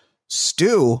earlier.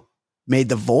 Stu made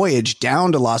the voyage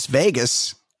down to Las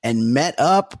Vegas and met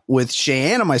up with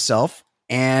Cheyenne and myself,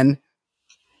 and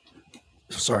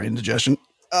sorry, indigestion.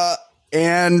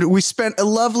 And we spent a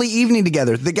lovely evening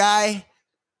together. The guy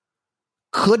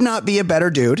could not be a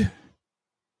better dude,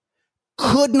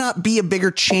 could not be a bigger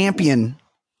champion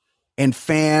and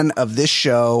fan of this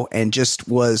show, and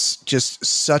was just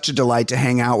such a delight to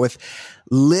hang out with.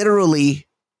 Literally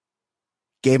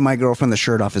gave my girlfriend the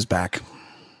shirt off his back.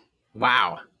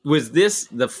 Wow. Was this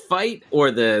the fight or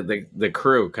the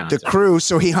crew concert? The crew.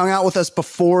 So he hung out with us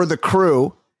before the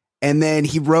crew, and then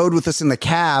he rode with us in the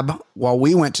cab while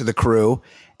we went to the crew.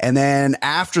 And then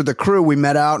after the crew, we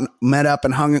met up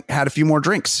and had a few more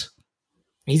drinks.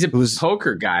 He's a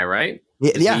poker guy, right?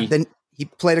 Yeah. Then he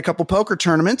played a couple poker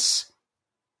tournaments.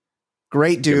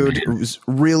 Great dude. It was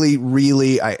really,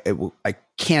 really, I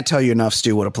can't tell you enough,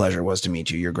 Stu, what a pleasure it was to meet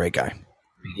you. You're a great guy.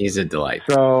 He's a delight.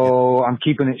 So I'm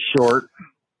keeping it short.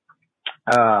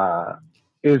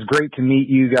 It was great to meet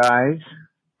you guys,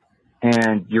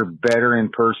 and you're better in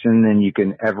person than you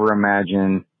can ever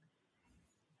imagine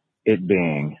it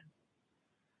being.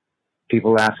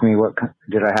 People ask me,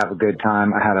 did I have a good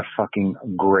time? I had a fucking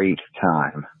great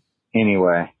time.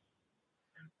 Anyway,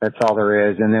 that's all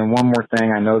there is. And then one more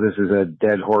thing. I know this is a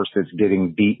dead horse that's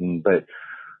getting beaten, but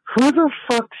who the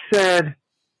fuck said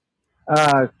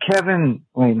Kevin,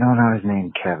 wait, no, not his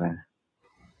name, Kevin.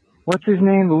 What's his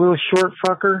name? The little short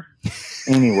fucker?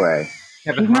 Anyway,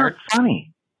 Kevin he's Hart. not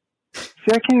funny.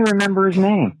 See, I can't even remember his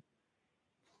name.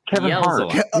 Kevin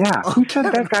Hart. Yeah, who said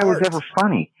that guy was ever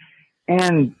funny?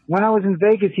 And when I was in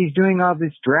Vegas, he's doing all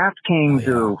this DraftKings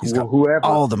or whoever.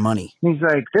 All the money. He's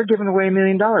like, they're giving away $1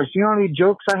 million. Do you know how many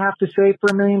jokes I have to say for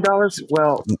 $1 million?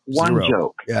 Well, one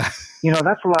joke. Yeah. You know,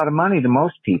 that's a lot of money to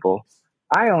most people.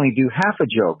 I only do half a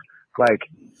joke. Like,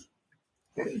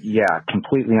 yeah,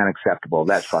 completely unacceptable.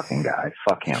 That fucking guy.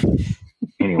 Fuck him.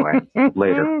 Anyway,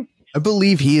 later. I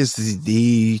believe he is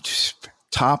the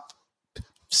top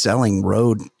selling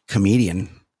road comedian.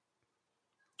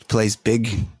 He plays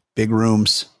big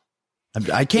rooms.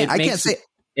 I can't say.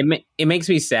 It makes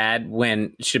me sad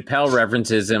when Chappelle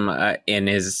references him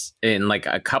in like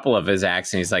a couple of his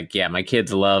acts, and he's like, "Yeah, my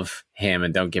kids love him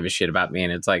and don't give a shit about me."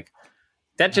 And it's like,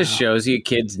 that just shows you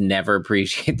kids never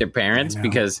appreciate their parents,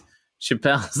 because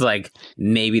Chappelle's like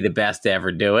maybe the best to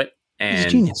ever do it, and he's a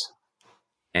genius.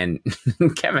 And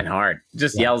Kevin Hart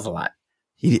just yells a lot.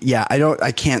 I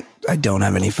don't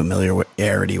have any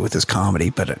familiarity with his comedy,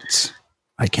 but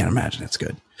I can't imagine it's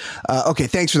good. Okay,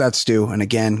 thanks for that, Stu. And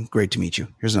again, great to meet you.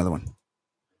 Here's another one.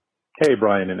 Hey,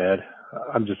 Brian and Ed.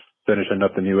 I'm just finishing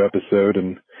up the new episode,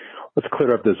 and let's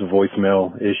clear up this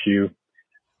voicemail issue.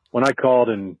 When I called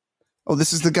and... Oh,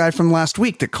 this is the guy from last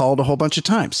week that called a whole bunch of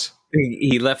times.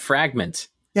 He left fragments.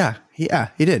 Yeah, he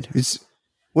did.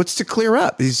 What's to clear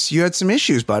up? You had some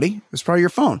issues, buddy. It was probably your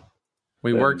phone.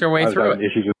 We worked our way through it.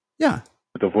 Issues with Yeah.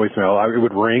 With the voicemail, it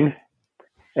would ring,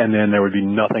 and then there would be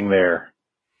nothing there.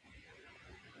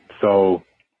 So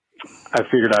I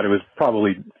figured out it was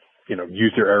probably,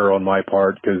 user error on my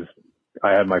part because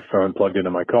I had my phone plugged into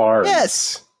my car.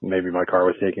 Yes. Maybe my car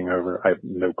was taking over. I have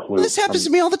no clue. Well, this happens to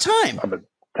me all the time. I'm a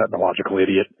technological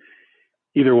idiot.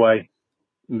 Either way,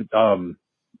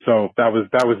 so that was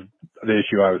the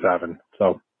issue I was having.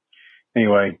 So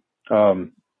anyway,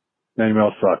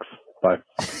 email sucks. Bye.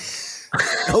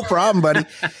 No problem, buddy.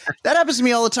 That happens to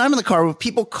me all the time in the car. When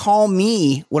people call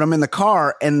me when I'm in the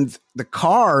car, and the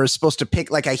car is supposed to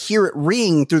pick, like I hear it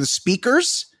ring through the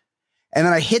speakers, and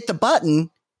then I hit the button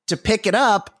to pick it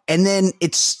up, and then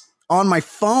it's on my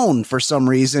phone for some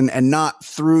reason and not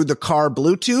through the car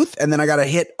Bluetooth. And then I got to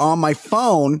hit on my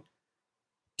phone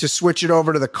to switch it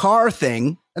over to the car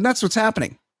thing. And that's what's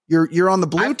happening. You're on the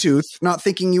Bluetooth, not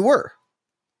thinking you were.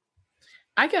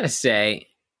 I got to say,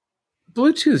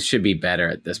 Bluetooth should be better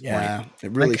at this point. Yeah,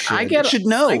 it really should. It should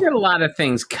know. I get a lot of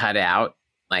things cut out.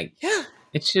 Like, yeah,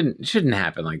 it shouldn't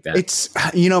happen like that. It's,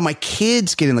 my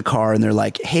kids get in the car and they're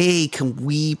like, hey, can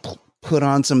we put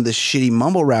on some of this shitty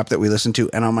mumble rap that we listen to?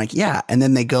 And I'm like, yeah. And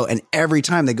then they go, and every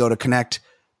time they go to connect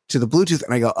to the Bluetooth,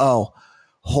 and I go, oh,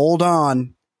 hold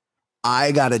on.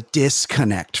 I got to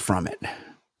disconnect from it.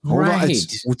 Hold on.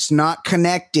 It's not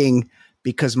connecting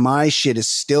because my shit is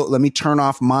still, let me turn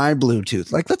off my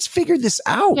Bluetooth. Like, let's figure this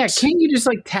out. Yeah. Can't you just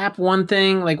tap one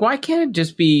thing? Like, why can't it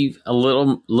just be a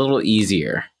little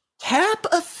easier? Tap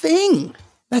a thing.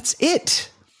 That's it.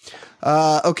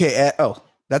 Okay. Ed,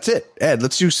 that's it. Ed,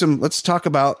 let's talk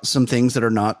about some things that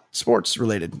are not sports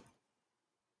related.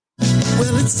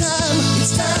 Well, it's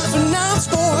time for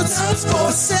non-sports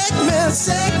segment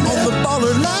on the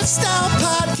Baller Lifestyle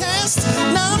Podcast.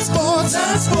 Non-sports.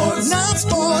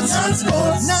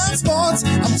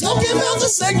 I'm talking about the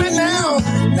segment now.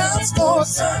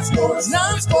 Non-sports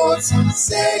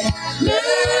segment.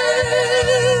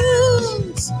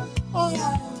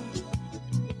 Oh.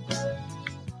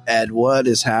 Ed, what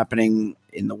is happening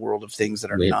in the world of things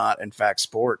that are not, in fact,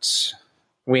 sports?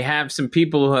 We have some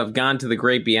people who have gone to the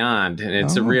great beyond, and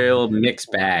it's a real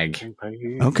mixed bag.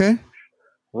 Okay.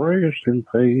 Rest in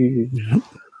peace.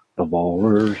 The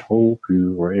ballers hope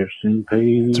you rest in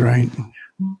peace. That's right.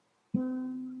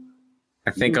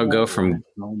 I think I'll go from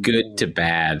good to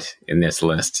bad in this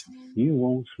list. You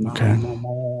won't smile no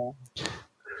more.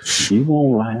 You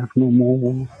won't laugh no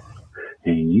more.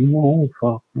 And you won't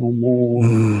fuck no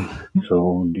more.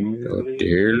 So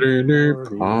dearly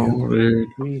departed,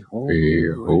 we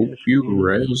hope you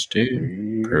rest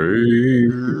in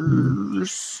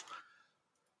peace.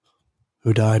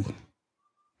 Who died?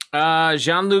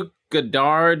 Jean-Luc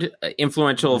Godard,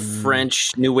 influential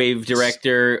French new wave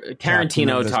director.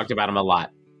 Tarantino talked about him a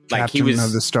lot. Captain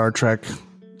of the Star Trek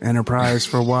Enterprise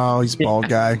for a while. He's a bald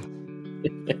guy.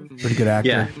 Pretty good actor.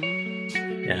 Yeah.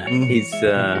 Yeah, he's he's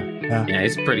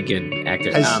a pretty good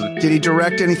actor. Did he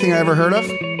direct anything I ever heard of?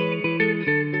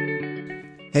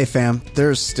 Hey fam,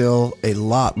 there's still a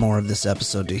lot more of this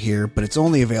episode to hear, but it's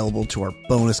only available to our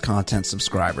bonus content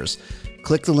subscribers.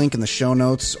 Click the link in the show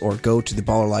notes or go to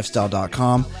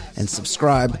theballerlifestyle.com and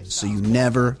subscribe so you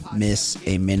never miss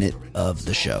a minute of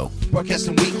the show.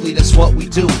 Broadcasting weekly, that's what we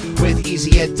do. With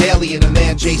Easy Ed Daily and a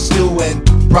man Jay Stu and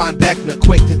Brian Beckner,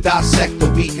 quick to dissect the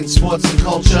week in sports and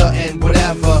culture and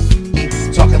whatever.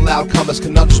 Talking loud, comers,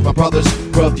 conundrums, my brothers.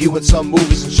 Reviewing some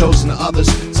movies and shows and others.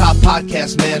 Top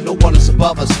podcast, man, no one is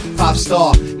above us.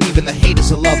 5-star, even the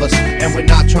haters will love us. And we're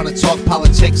not trying to talk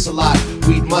politics a lot.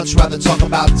 We'd much rather talk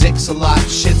about dicks a lot.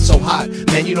 Shit's so hot,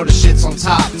 man, you know the shit's on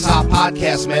top. Top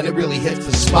podcast, man, it really hits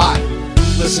the spot.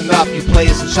 Listen up, you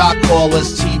players and shot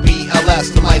callers.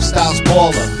 TBLS, the lifestyle's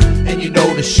baller. And you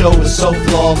know the show is so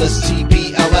flawless.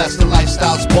 TBLS, the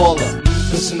lifestyle's baller.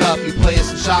 Listen up, you players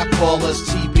and shot callers.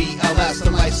 TBLS,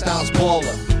 the lifestyle's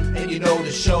baller. And you know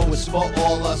the show is for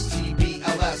all us.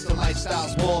 TBLS, the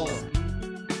lifestyle's baller.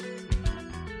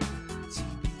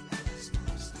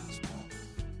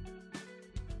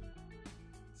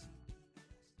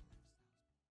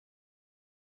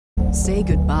 Say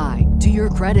goodbye to your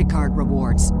credit card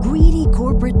rewards. Greedy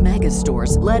corporate mega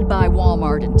stores, led by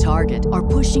Walmart and Target, are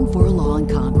pushing for a law in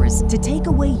Congress to take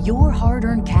away your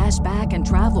hard-earned cash back and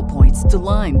travel points to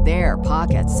line their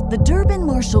pockets. The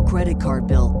Durbin-Marshall credit card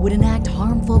bill would enact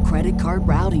harmful credit card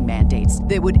routing mandates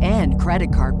that would end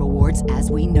credit card rewards as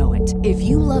we know it. If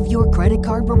you love your credit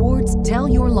card rewards, tell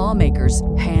your lawmakers,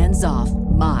 hands off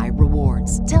my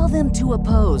rewards. Tell them to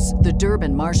oppose the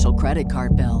Durbin-Marshall credit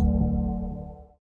card bill.